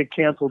 I'm going to get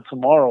canceled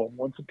tomorrow.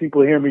 Once the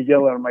people hear me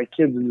yell at my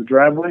kids in the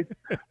driveway,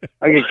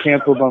 I get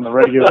canceled on the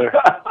regular.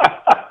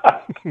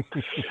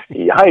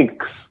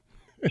 Yikes!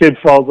 Kid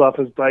falls off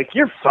his bike.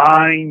 You're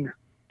fine.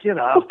 Get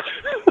up.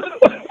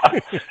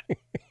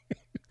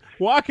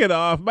 Walk it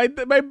off. My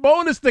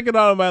bone is sticking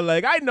out of my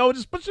leg. I know.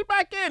 Just push it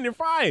back in. You're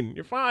fine.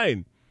 You're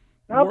fine.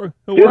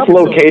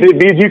 Dislocated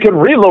means you can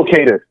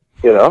relocate it.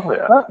 You know.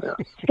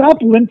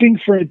 Stop limping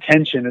for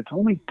attention. It's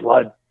only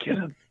blood. Get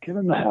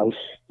in the house.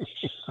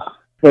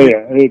 But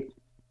yeah,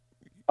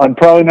 I'm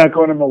probably not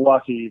going to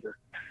Milwaukee either.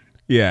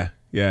 Yeah.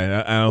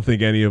 I don't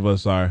think any of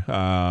us are,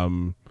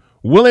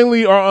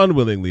 willingly or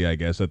unwillingly. I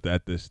guess at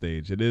this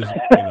stage, it is.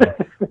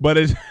 But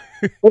it's.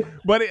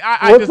 But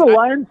what's the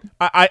line?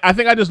 I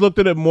think I just looked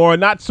at it more,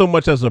 not so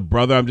much as a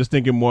brother. I'm just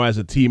thinking more as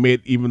a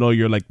teammate, even though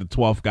you're like the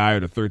 12th guy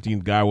or the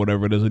 13th guy,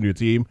 whatever it is in your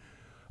team.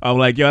 I'm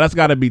like, yo, that's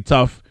got to be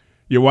tough.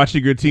 You're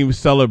watching your team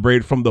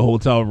celebrate from the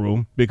hotel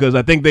room because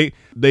I think they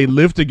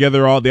live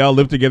together. They all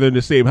live together in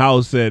the same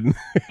house, and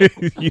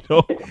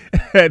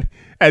and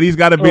he's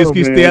got to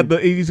basically stay at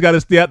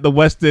the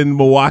Westin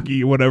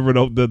Milwaukee, whatever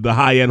the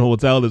high end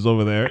hotel is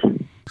over there.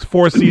 It's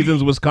Four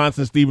Seasons,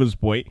 Wisconsin, Stevens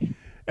Point.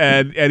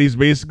 And he's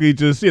basically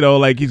just,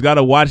 he's got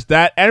to watch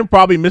that and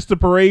probably miss the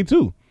parade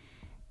too.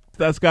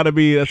 That's got to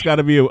be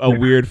a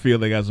weird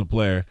feeling as a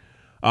player.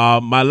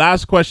 My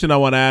last question I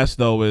want to ask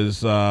though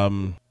is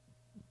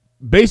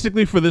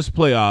basically for this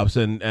playoffs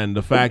and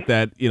the fact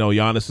that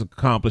Giannis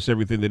accomplished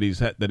everything that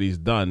he's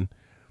done.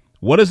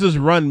 What does this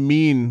run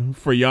mean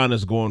for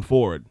Giannis going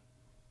forward?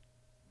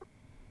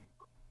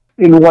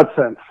 In what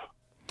sense?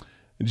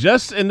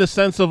 Just in the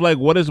sense of like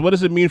what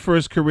does it mean for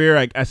his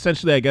career?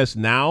 Essentially, I guess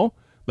now.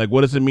 Like,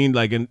 what does it mean,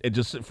 like,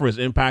 just for his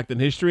impact in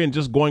history and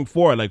just going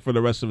forward, like, for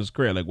the rest of his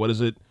career? Like, what do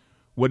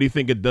you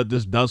think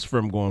this does for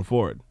him going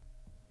forward?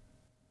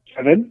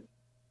 Kevin?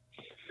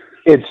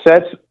 It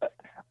sets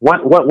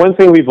one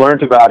thing we've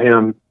learned about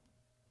him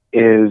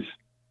is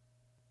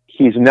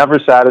he's never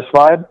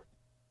satisfied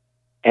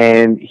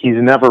and he's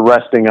never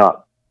resting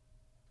up.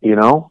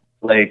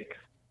 Like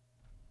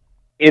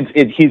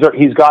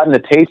he's gotten a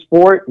taste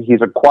for it.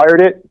 He's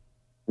acquired it.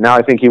 Now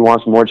I think he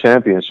wants more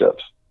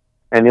championships.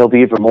 And he'll be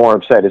even more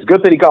upset. It's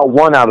good that he got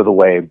one out of the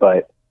way,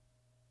 but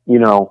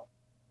now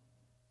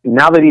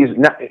that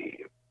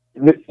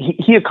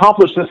he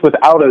accomplished this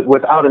without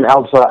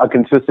a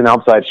consistent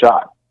outside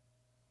shot.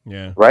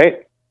 Yeah.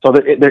 Right. So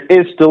there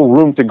is still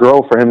room to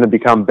grow for him to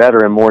become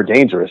better and more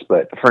dangerous.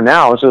 But for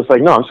now, it's just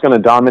like, no, I'm just going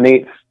to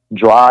dominate,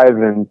 drive,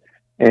 and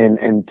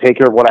take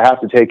care of what I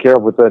have to take care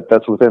of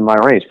that's within my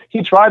range.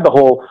 He tried the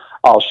whole,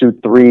 I'll shoot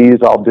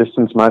threes, I'll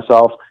distance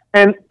myself.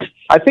 And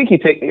I think he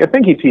takes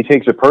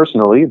it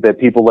personally that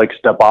people like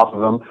step off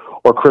of him,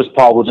 or Chris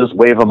Paul will just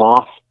wave him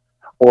off,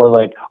 or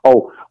like,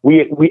 oh,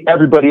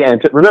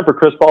 remember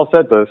Chris Paul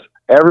said this.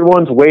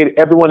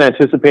 Everyone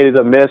anticipated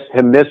him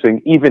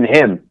missing, even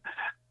him.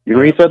 You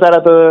know, he said that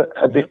at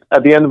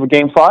the end of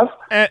Game 5,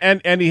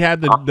 and he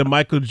had the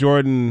Michael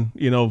Jordan,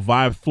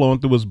 vibe flowing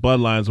through his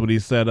bloodlines when he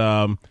said,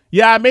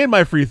 "Yeah, I made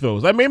my free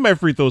throws. I made my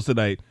free throws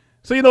tonight."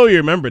 So he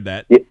remembered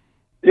that.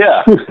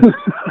 Yeah.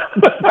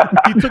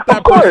 He took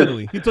that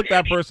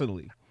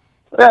personally.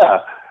 Yeah.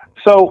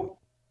 So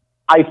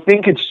I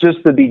think it's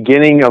just the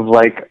beginning of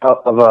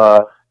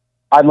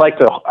I'd like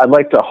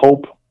to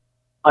hope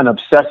an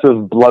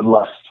obsessive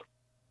bloodlust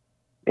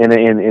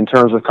in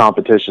terms of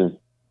competition.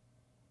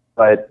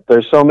 But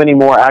there's so many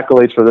more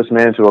accolades for this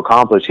man to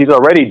accomplish. He's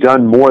already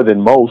done more than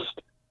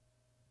most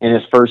in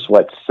his first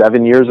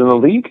 7 years in the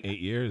league? 8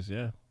 years,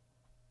 yeah.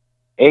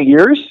 8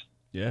 years?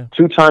 Yeah.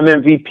 2-time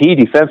MVP,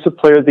 Defensive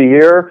Player of the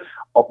Year.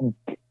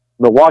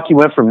 Milwaukee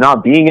went from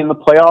not being in the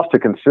playoffs to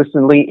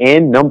consistently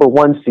in number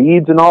 1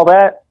 seeds and all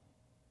that.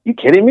 You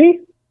kidding me?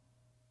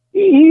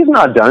 He's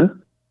not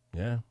done.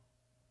 Yeah.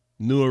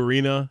 New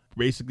arena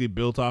basically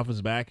built off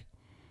his back.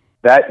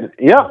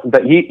 He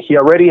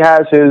already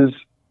has his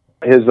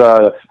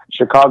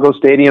Chicago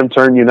Stadium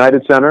turned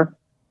United Center.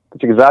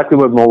 That's exactly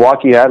what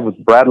Milwaukee had with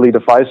Bradley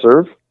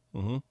Fiserv.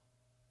 Mm-hmm.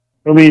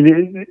 I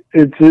mean,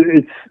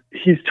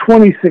 he's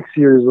 26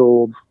 years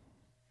old,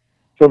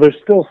 so there's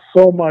still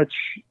so much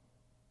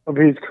of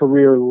his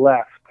career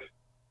left.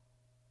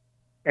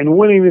 And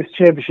winning this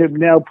championship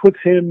now puts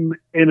him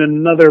in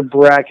another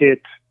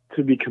bracket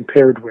to be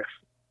compared with.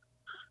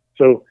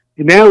 So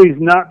now he's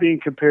not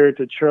being compared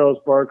to Charles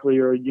Barkley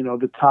or,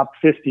 the top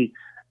 50.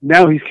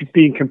 Now he's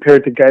being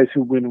compared to guys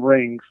who win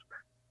rings.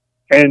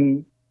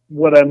 And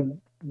what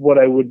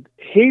I would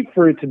hate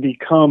for it to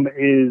become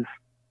is,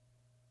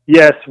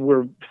 yes,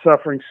 we're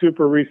suffering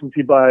super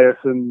recency bias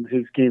in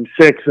his Game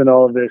 6 and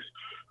all of this.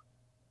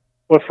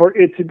 But for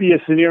it to be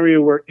a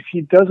scenario where if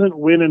he doesn't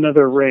win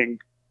another ring,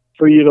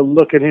 for you to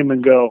look at him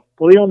and go,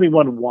 well, he only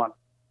won one.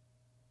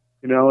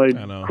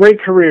 Great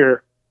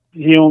career,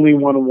 he only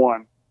won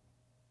one.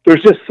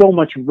 There's just so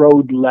much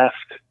road left.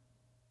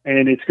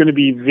 And it's going to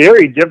be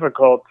very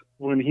difficult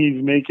when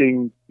he's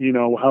making,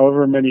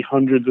 however many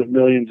hundreds of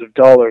millions of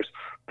dollars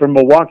for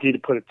Milwaukee to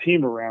put a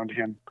team around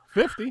him.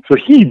 50. So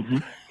he's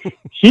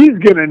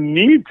going to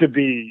need to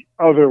be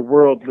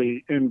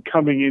otherworldly and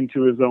coming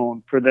into his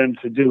own for them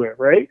to do it,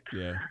 right?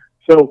 Yeah.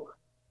 So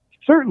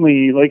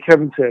certainly, like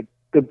Kevin said,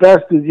 the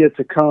best is yet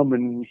to come,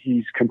 and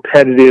he's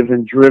competitive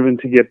and driven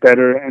to get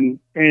better, and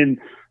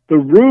the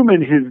room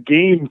in his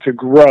game to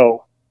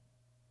grow.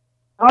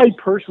 I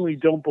personally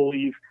don't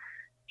believe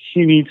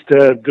he needs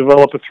to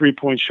develop a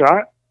three-point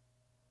shot,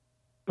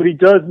 but he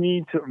does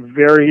need to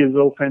vary his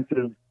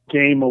offensive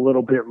game a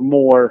little bit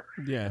more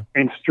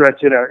and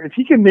stretch it out. If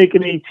he can make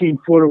an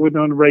 18-footer with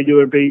on a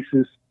regular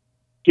basis,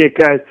 get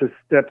guys to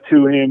step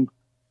to him.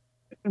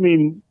 I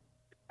mean,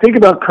 think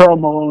about Karl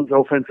Malone's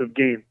offensive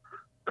game.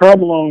 Karl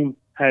Malone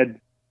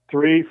had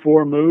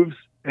 3-4 moves,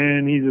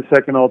 and he's the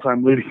second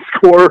all-time leading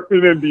scorer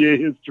in NBA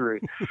history.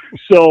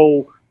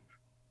 So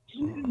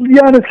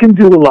Giannis can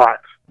do a lot.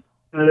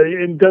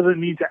 And doesn't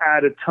need to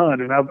add a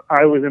ton. And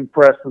I was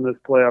impressed in this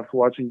playoffs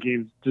watching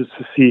games just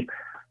to see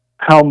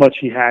how much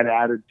he had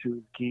added to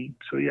his game.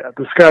 So yeah,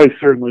 the sky is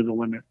certainly the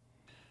limit.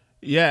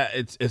 Yeah,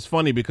 it's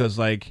funny because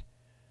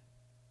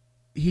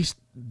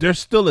there's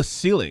still a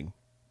ceiling.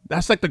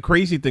 That's the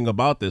crazy thing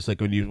about this.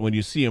 When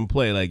you see him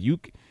play, you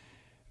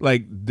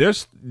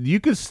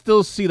can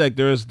still see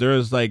there's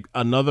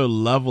another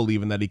level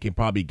even that he can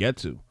probably get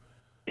to.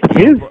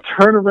 His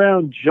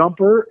turnaround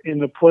jumper in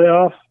the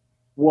playoffs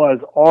was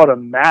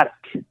automatic.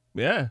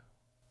 Yeah.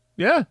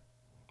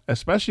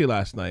 Especially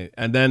last night.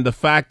 And then the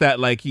fact that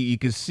you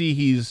can see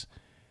he's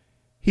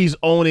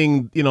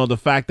owning, the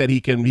fact that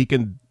he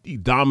can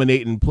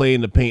dominate and play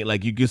in the paint.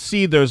 You can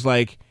see there's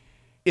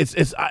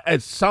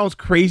it sounds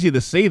crazy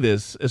to say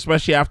this,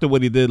 especially after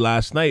what he did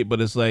last night,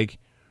 but it's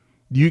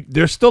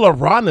there's still a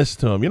rawness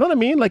to him. You know what I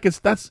mean?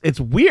 It's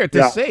weird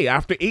to say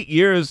after 8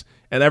 years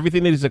and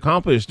everything that he's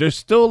accomplished, there's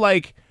still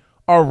a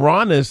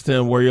rawness to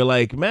him where you're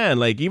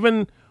man,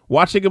 even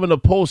watching him in the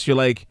post,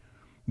 you're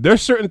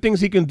there's certain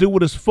things he can do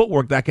with his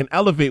footwork that can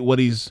elevate what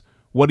he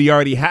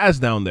already has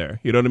down there.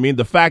 You know what I mean?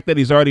 The fact that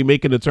he's already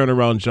making a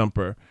turnaround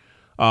jumper,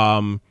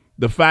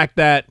 the fact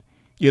that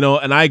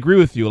and I agree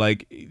with you.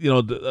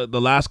 The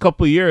last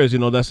couple of years,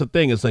 that's the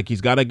thing. It's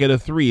he's got to get a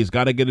three, he's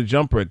got to get a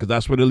jumper because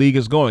that's where the league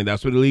is going.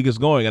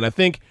 And I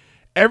think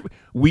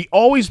everybody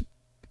always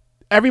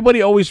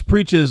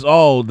preaches,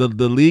 oh,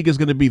 the league is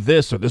going to be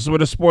this, or this is where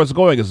the sport's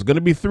going. It's going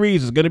to be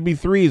threes. It's going to be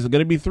threes. It's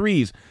going to be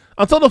threes.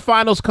 Until the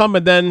finals come,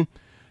 and then,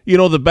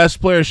 the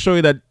best players show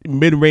you that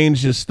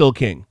mid-range is still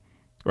king,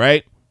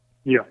 right?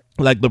 Yeah.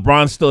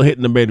 LeBron's still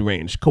hitting the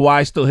mid-range.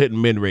 Kawhi's still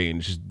hitting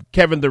mid-range.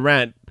 Kevin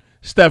Durant,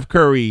 Steph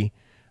Curry,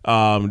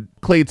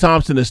 Klay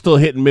Thompson is still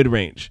hitting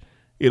mid-range,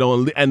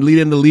 and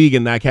leading the league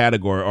in that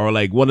category, or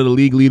one of the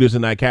league leaders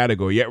in that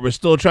category. Yet we're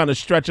still trying to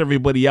stretch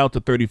everybody out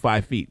to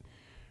 35 feet.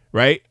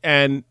 right?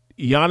 And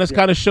Giannis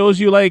kind of shows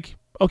you like,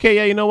 okay,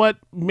 yeah, you know what?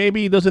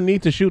 Maybe he doesn't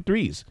need to shoot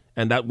threes,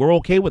 and that we're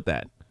okay with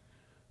that.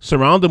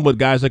 Surround him with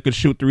guys that could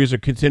shoot threes or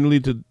continue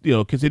to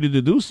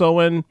do so,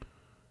 and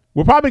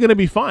we're probably going to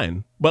be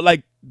fine. But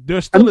like,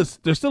 there's still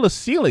a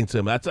ceiling to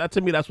him. That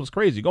to me, that's what's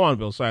crazy. Go on,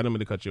 Bill. Sorry, I didn't mean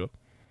to cut you off.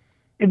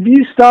 If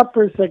you stop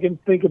for a second,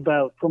 think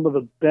about some of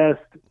the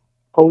best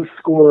post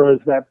scorers,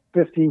 that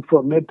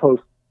 15-foot mid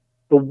post.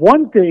 The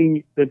one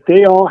thing that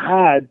they all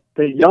had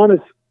that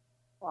Giannis,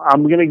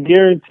 I'm going to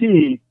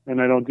guarantee,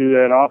 and I don't do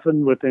that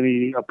often with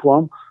any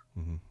aplomb,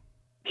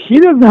 he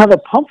doesn't have a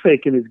pump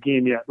fake in his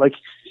game yet. Like,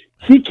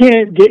 he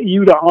can't get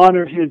you to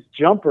honor his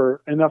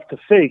jumper enough to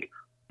fake.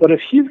 But if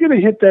he's going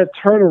to hit that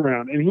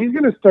turnaround and he's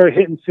going to start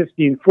hitting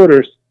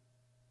 15-footers,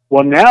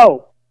 well,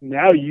 now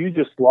you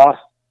just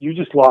lost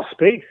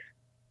space.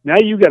 Now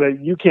you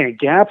can't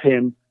gap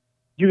him.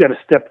 You got to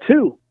step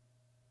two.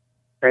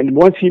 And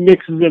once he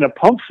mixes in a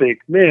pump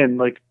fake, man,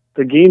 like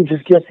the game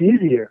just gets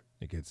easier.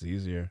 It gets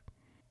easier.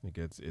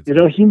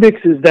 He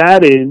mixes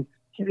that in.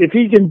 If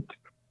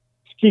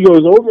he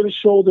goes over the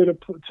shoulder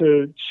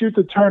to shoot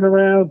the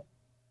turnaround,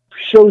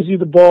 shows you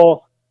the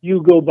ball,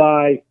 you go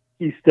by,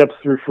 he steps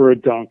through for a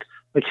dunk.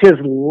 Like, his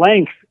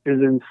length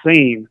is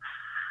insane.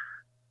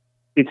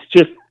 It's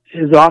just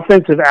his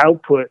offensive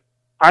output.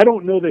 I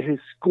don't know that his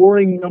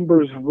scoring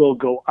numbers will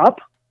go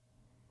up.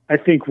 I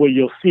think what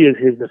you'll see is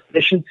his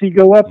efficiency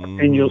go up,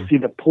 and you'll see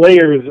the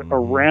players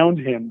around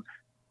him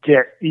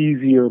get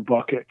easier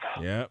buckets.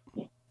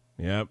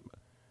 Yep.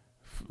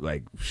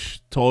 Like,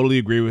 totally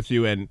agree with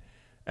you. And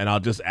I'll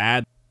just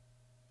add,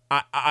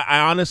 I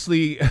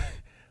honestly,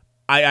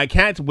 I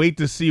can't wait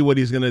to see what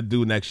he's going to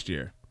do next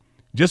year.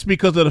 Just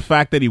because of the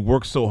fact that he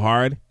works so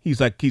hard. He's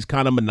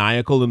kind of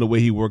maniacal in the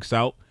way he works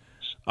out.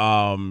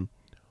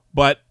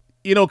 But,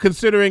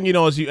 considering,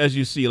 as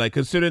you see, like,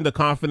 considering the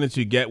confidence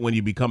you get when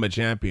you become a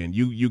champion,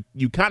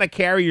 you kind of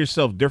carry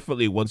yourself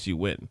differently once you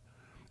win.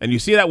 And you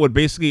see that with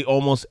basically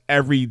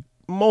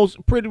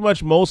pretty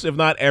much most, if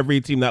not every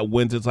team that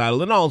wins a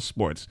title in all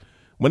sports.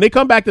 When they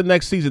come back the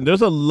next season,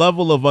 there's a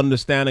level of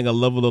understanding, a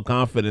level of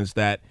confidence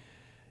that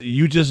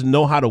you just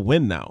know how to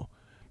win now.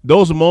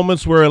 Those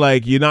moments where,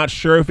 like, you're not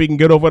sure if you can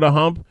get over the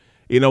hump,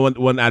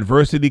 when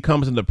adversity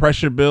comes and the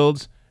pressure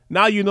builds,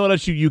 now you know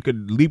that you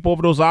could leap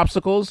over those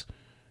obstacles.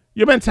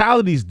 Your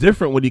mentality is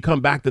different when you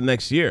come back the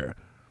next year.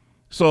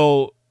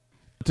 So,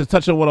 to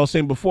touch on what I was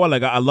saying before,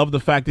 like, I love the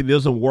fact that he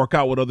doesn't work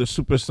out with other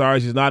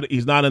superstars.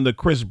 He's not in the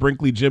Chris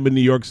Brinkley gym in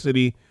New York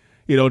City,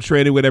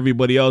 training with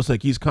everybody else.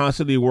 Like, he's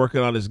constantly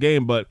working on his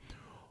game. But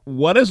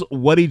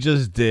what he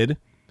just did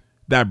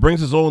that brings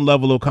his own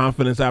level of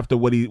confidence after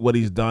what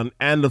he's done,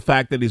 and the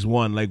fact that he's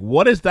won? Like,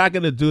 what is that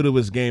going to do to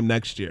his game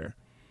next year?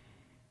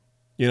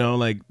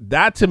 Like,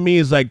 that to me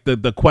is like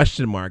the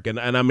question mark. And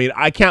I mean,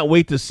 I can't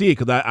wait to see it,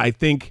 because I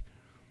think,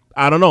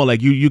 I don't know,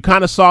 like, you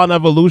kind of saw an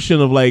evolution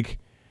of, like,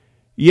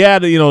 yeah,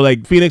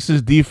 like,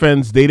 Phoenix's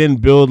defense, they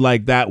didn't build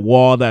like that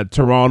wall that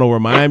Toronto or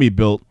Miami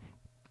built,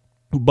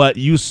 but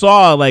you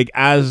saw, like,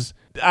 as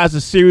a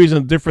series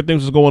of different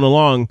things was going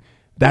along,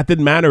 that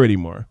didn't matter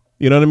anymore.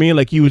 You know what I mean?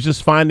 Like, he was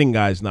just finding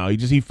guys now.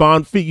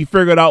 He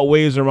figured out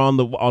ways around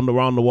the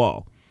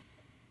wall.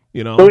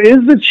 So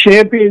is the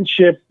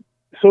championship?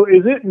 So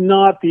is it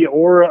not the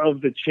aura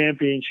of the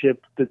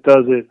championship that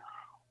does it,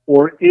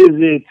 or is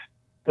it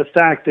the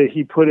fact that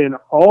he put in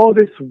all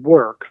this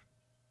work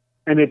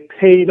and it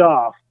paid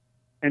off,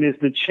 and is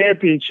the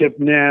championship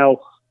now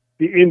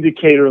the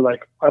indicator?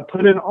 Like, I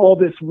put in all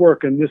this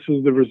work and this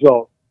was the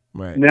result.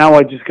 Right. Now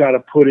I just got to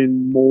put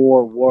in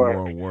more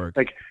work.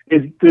 Like,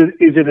 is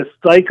it a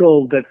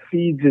cycle that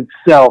feeds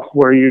itself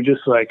where you're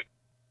just like,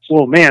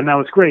 well, man, that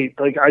was great.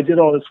 Like, I did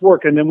all this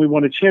work and then we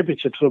won a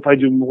championship. So if I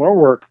do more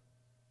work,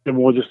 then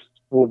we'll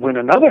win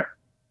another.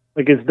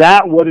 Like, is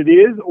that what it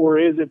is, or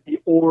is it the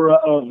aura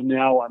of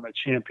now I'm a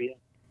champion?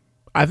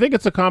 I think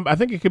it's I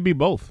think it could be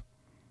both.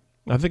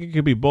 And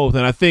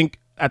I think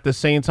at the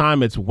same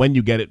time, it's when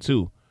you get it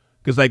too.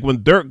 Because, like,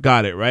 when Dirk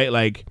got it, right?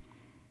 Like,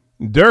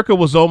 Dirk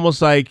was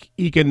almost like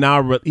he can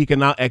now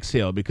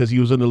exhale because he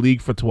was in the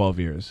league for 12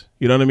 years.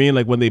 You know what I mean?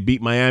 Like, when they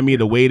beat Miami,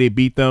 the way they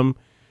beat them,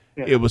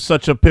 It was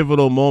such a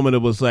pivotal moment. It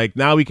was like,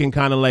 now we can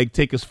kind of like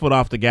take his foot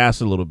off the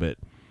gas a little bit.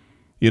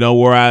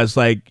 Whereas,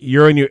 like,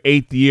 you're in your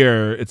 8th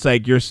year, it's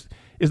like it's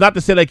not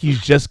to say like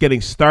he's just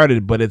getting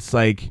started, but it's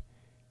like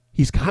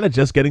he's kind of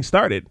just getting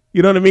started.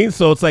 You know what I mean?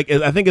 So it's like,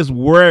 I think it's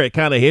where it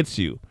kind of hits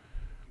you.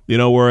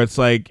 Where it's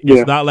like,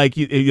 it's not like,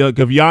 if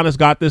Giannis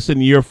got this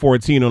in year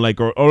 14 or like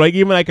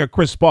even like a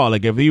Chris Paul,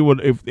 like if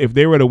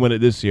they were to win it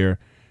this year,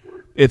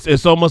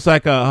 it's almost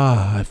like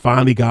I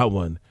finally got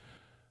one.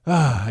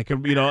 I can,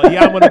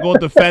 I'm going to go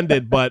defend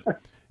it, but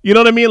you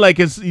know what I mean? Like,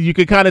 you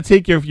could kind of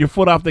take your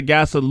foot off the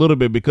gas a little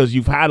bit because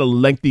you've had a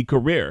lengthy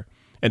career,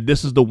 and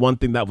this is the one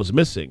thing that was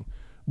missing.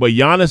 But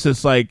Giannis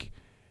is like,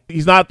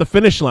 he's not at the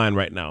finish line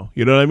right now.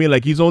 You know what I mean?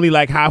 Like, he's only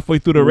like halfway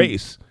through the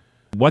race.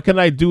 What can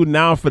I do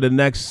now for the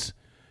next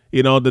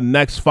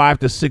 5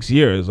 to 6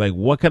 years? Like,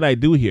 what can I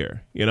do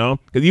here?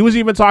 Because he was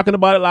even talking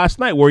about it last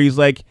night where he's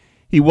like,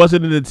 he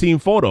wasn't in the team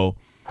photo,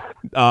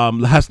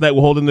 last night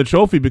were holding the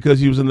trophy because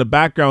he was in the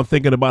background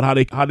thinking about how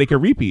they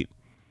can repeat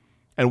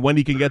and when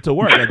he can get to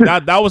work. Like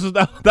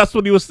that's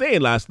what he was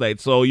saying last night.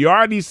 So you're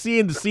already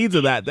seeing the seeds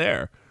of that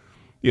there.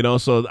 You know,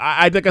 so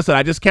I like I said,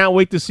 I just can't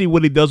wait to see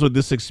what he does with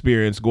this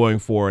experience going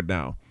forward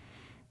now.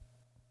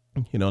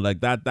 You know,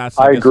 like that's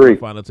I agree. The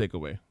final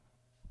takeaway.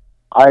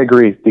 I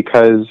agree,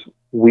 because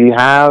we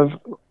have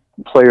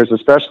players,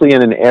 especially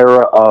in an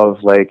era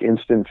of like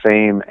instant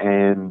fame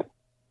and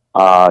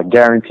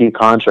guaranteed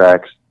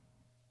contracts,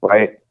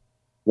 right?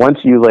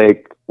 Once you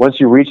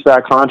reach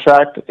that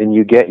contract and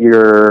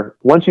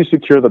once you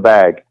secure the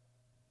bag,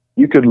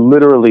 you could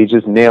literally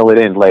just nail it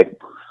in.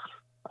 Like,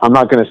 I'm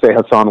not going to say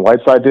Hassan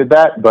Whiteside did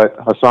that, but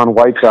Hassan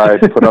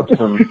Whiteside put up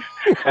some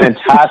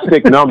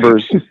fantastic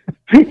numbers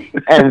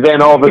and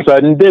then all of a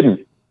sudden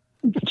didn't.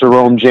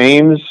 Jerome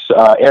James,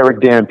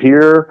 Eric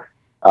Dampier,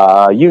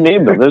 you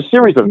name them. There's a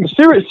series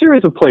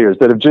of players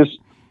that have just,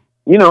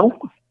 you know,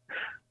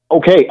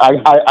 okay,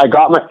 I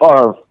got my,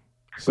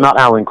 not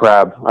Alan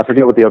Crabb. I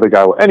forget what the other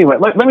guy was. Anyway,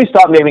 let me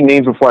stop naming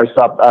names before I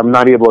stop. I'm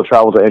not able to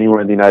travel to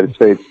anywhere in the United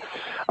States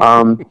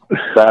that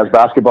has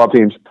basketball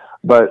teams.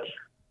 But,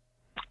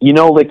 you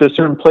know, like there's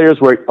certain players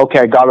where, okay,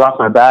 I got it off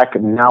my back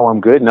and now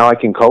I'm good. Now I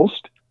can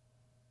coast.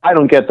 I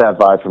don't get that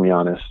vibe from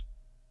Giannis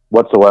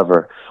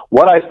whatsoever.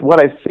 What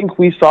I think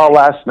we saw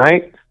last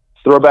night,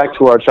 throwback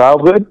to our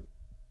childhood,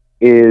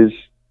 is,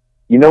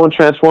 you know, in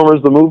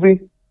Transformers the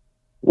movie,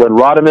 when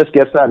Rodimus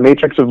gets that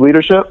matrix of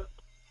leadership.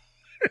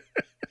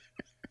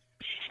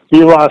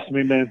 You lost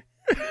me, man.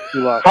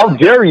 You lost. How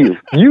dare you?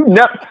 You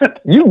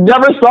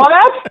never saw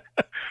that?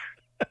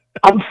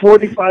 I'm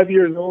 45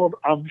 years old.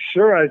 I'm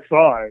sure I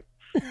saw it.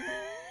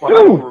 Well,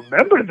 I don't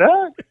remember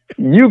that.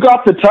 You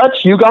got the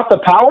touch, you got the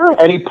power,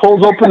 and he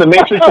pulls open the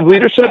matrix of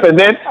leadership, and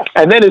then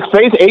his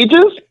face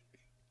ages.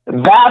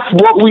 That's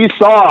what we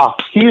saw.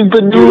 He's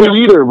the new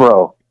leader,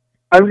 bro.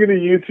 I'm gonna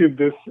YouTube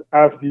this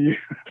after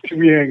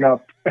we hang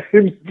up.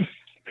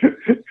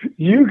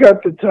 You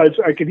got the touch.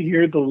 I can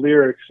hear the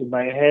lyrics in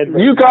my head.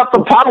 You got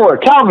the power,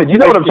 Calvin. You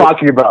know what I'm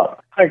talking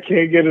about. I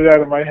can't get it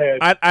out of my head.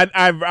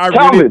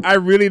 I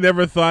really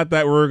never thought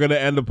that we were gonna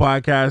end the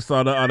podcast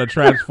on a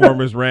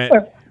Transformers rant.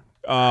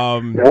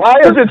 Why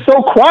is it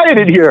so quiet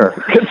in here?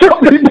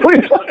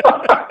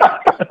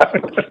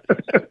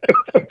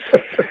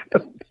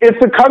 It's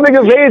a coming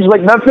of age,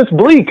 like Memphis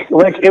Bleak.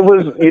 Like is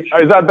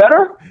that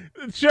better?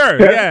 Sure,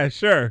 yeah,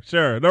 sure.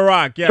 The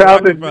Rock, yeah,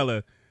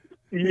 Rockefeller.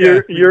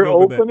 Your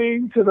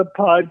opening to the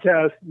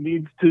podcast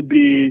needs to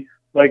be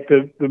like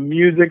the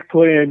music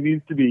playing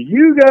needs to be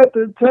 "You Got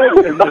the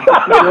Touch,"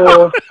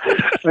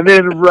 and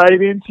then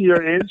right into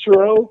your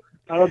intro.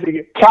 I don't think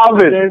it,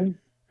 Calvin.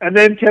 And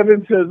then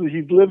Kevin says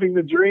he's living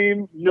the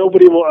dream.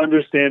 Nobody will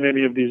understand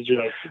any of these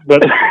jokes,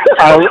 but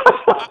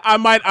I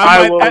might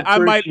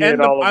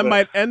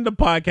end the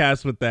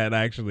podcast with that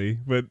actually,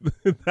 but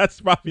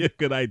that's probably a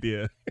good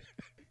idea.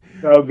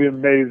 That would be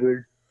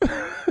amazing.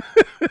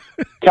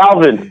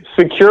 Calvin,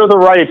 secure the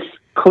rights.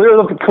 Clear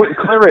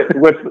it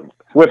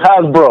with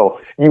Hasbro.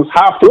 You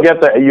have to get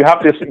that. You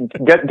have to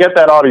get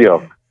that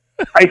audio.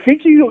 I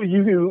think you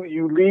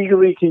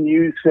legally can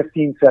use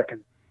 15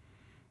 seconds.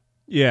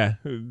 Yeah.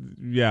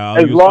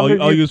 I'll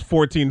use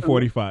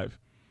 14:45.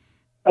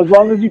 As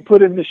long as you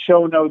put in the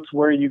show notes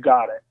where you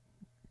got it.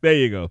 There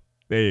you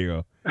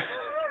go.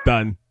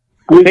 Done.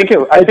 I think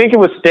it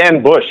was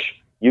Stan Bush.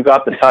 You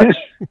got the touch.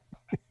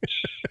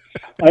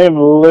 I am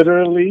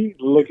literally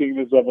looking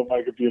this up on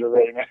my computer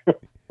right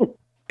now.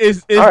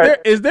 Is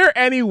there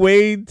any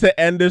way to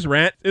end this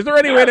rant? Is there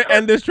any way to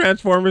end this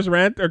Transformers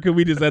rant, or can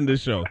we just end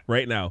this show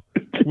right now?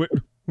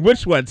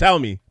 Which one? Tell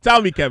me,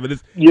 Kevin.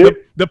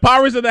 The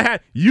powers of the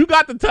hand. You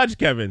got the touch,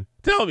 Kevin.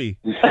 Tell me.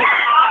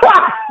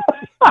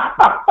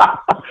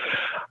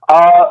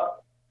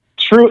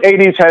 True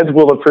 80s heads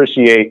will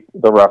appreciate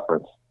the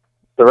reference.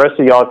 The rest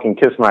of y'all can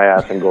kiss my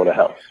ass and go to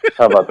hell.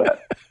 How about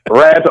that?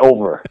 Rant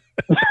over.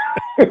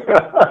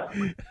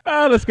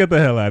 Let's get the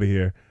hell out of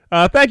here.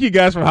 Thank you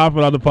guys for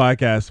hopping on the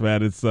podcast,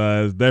 man. It's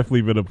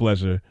definitely been a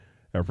pleasure.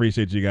 I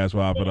appreciate you guys for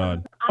hopping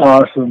on.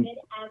 Awesome.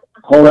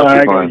 Hold on,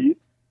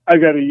 I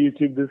got to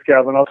YouTube this,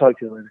 Calvin. I'll talk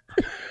to you later.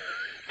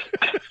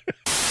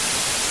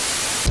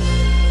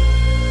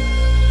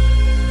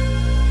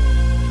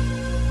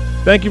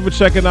 Thank you for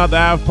checking out the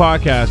AV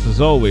Podcast,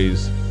 as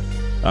always.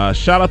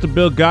 Shout out to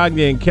Bill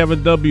Gagne and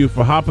Kevin W.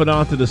 for hopping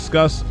on to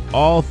discuss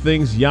all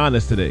things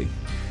Giannis today.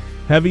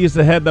 Heavy is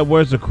the head that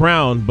wears the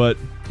crown, but,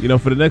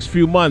 for the next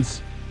few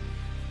months,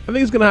 I think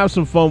he's going to have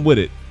some fun with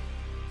it.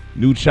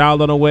 New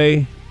child on the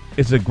way.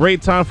 It's a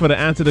great time for the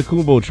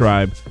Antetokounmpo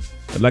tribe.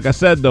 And like I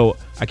said, though,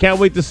 I can't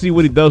wait to see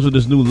what he does with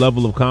this new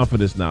level of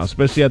confidence now,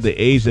 especially at the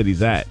age that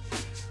he's at.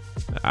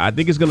 I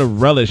think he's going to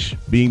relish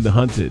being the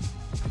hunted.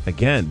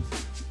 Again,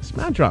 this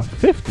man dropped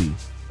 50.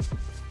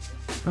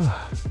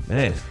 Oh,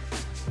 man.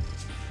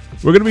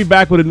 We're going to be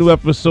back with a new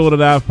episode of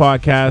the AV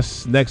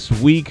Podcast next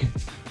week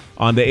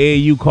on the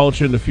AAU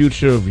culture and the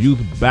future of youth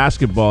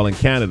basketball in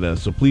Canada.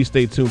 So please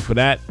stay tuned for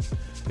that.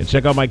 And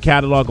check out my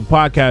catalog of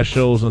podcast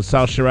shows on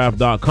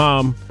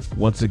SouthSheriff.com,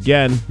 Once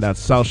again,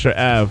 that's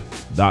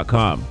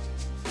SouthShoreAve.com.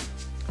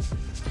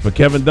 For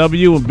Kevin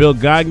W. and Bill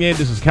Gagne,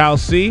 this is Cal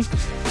C.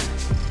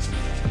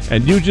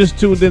 And you just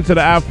tuned into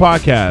the Ave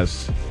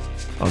Podcast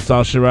on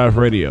South Shore Ave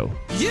Radio.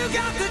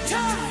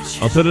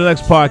 Until the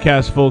next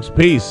podcast, folks.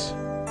 Peace.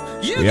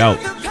 We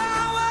out.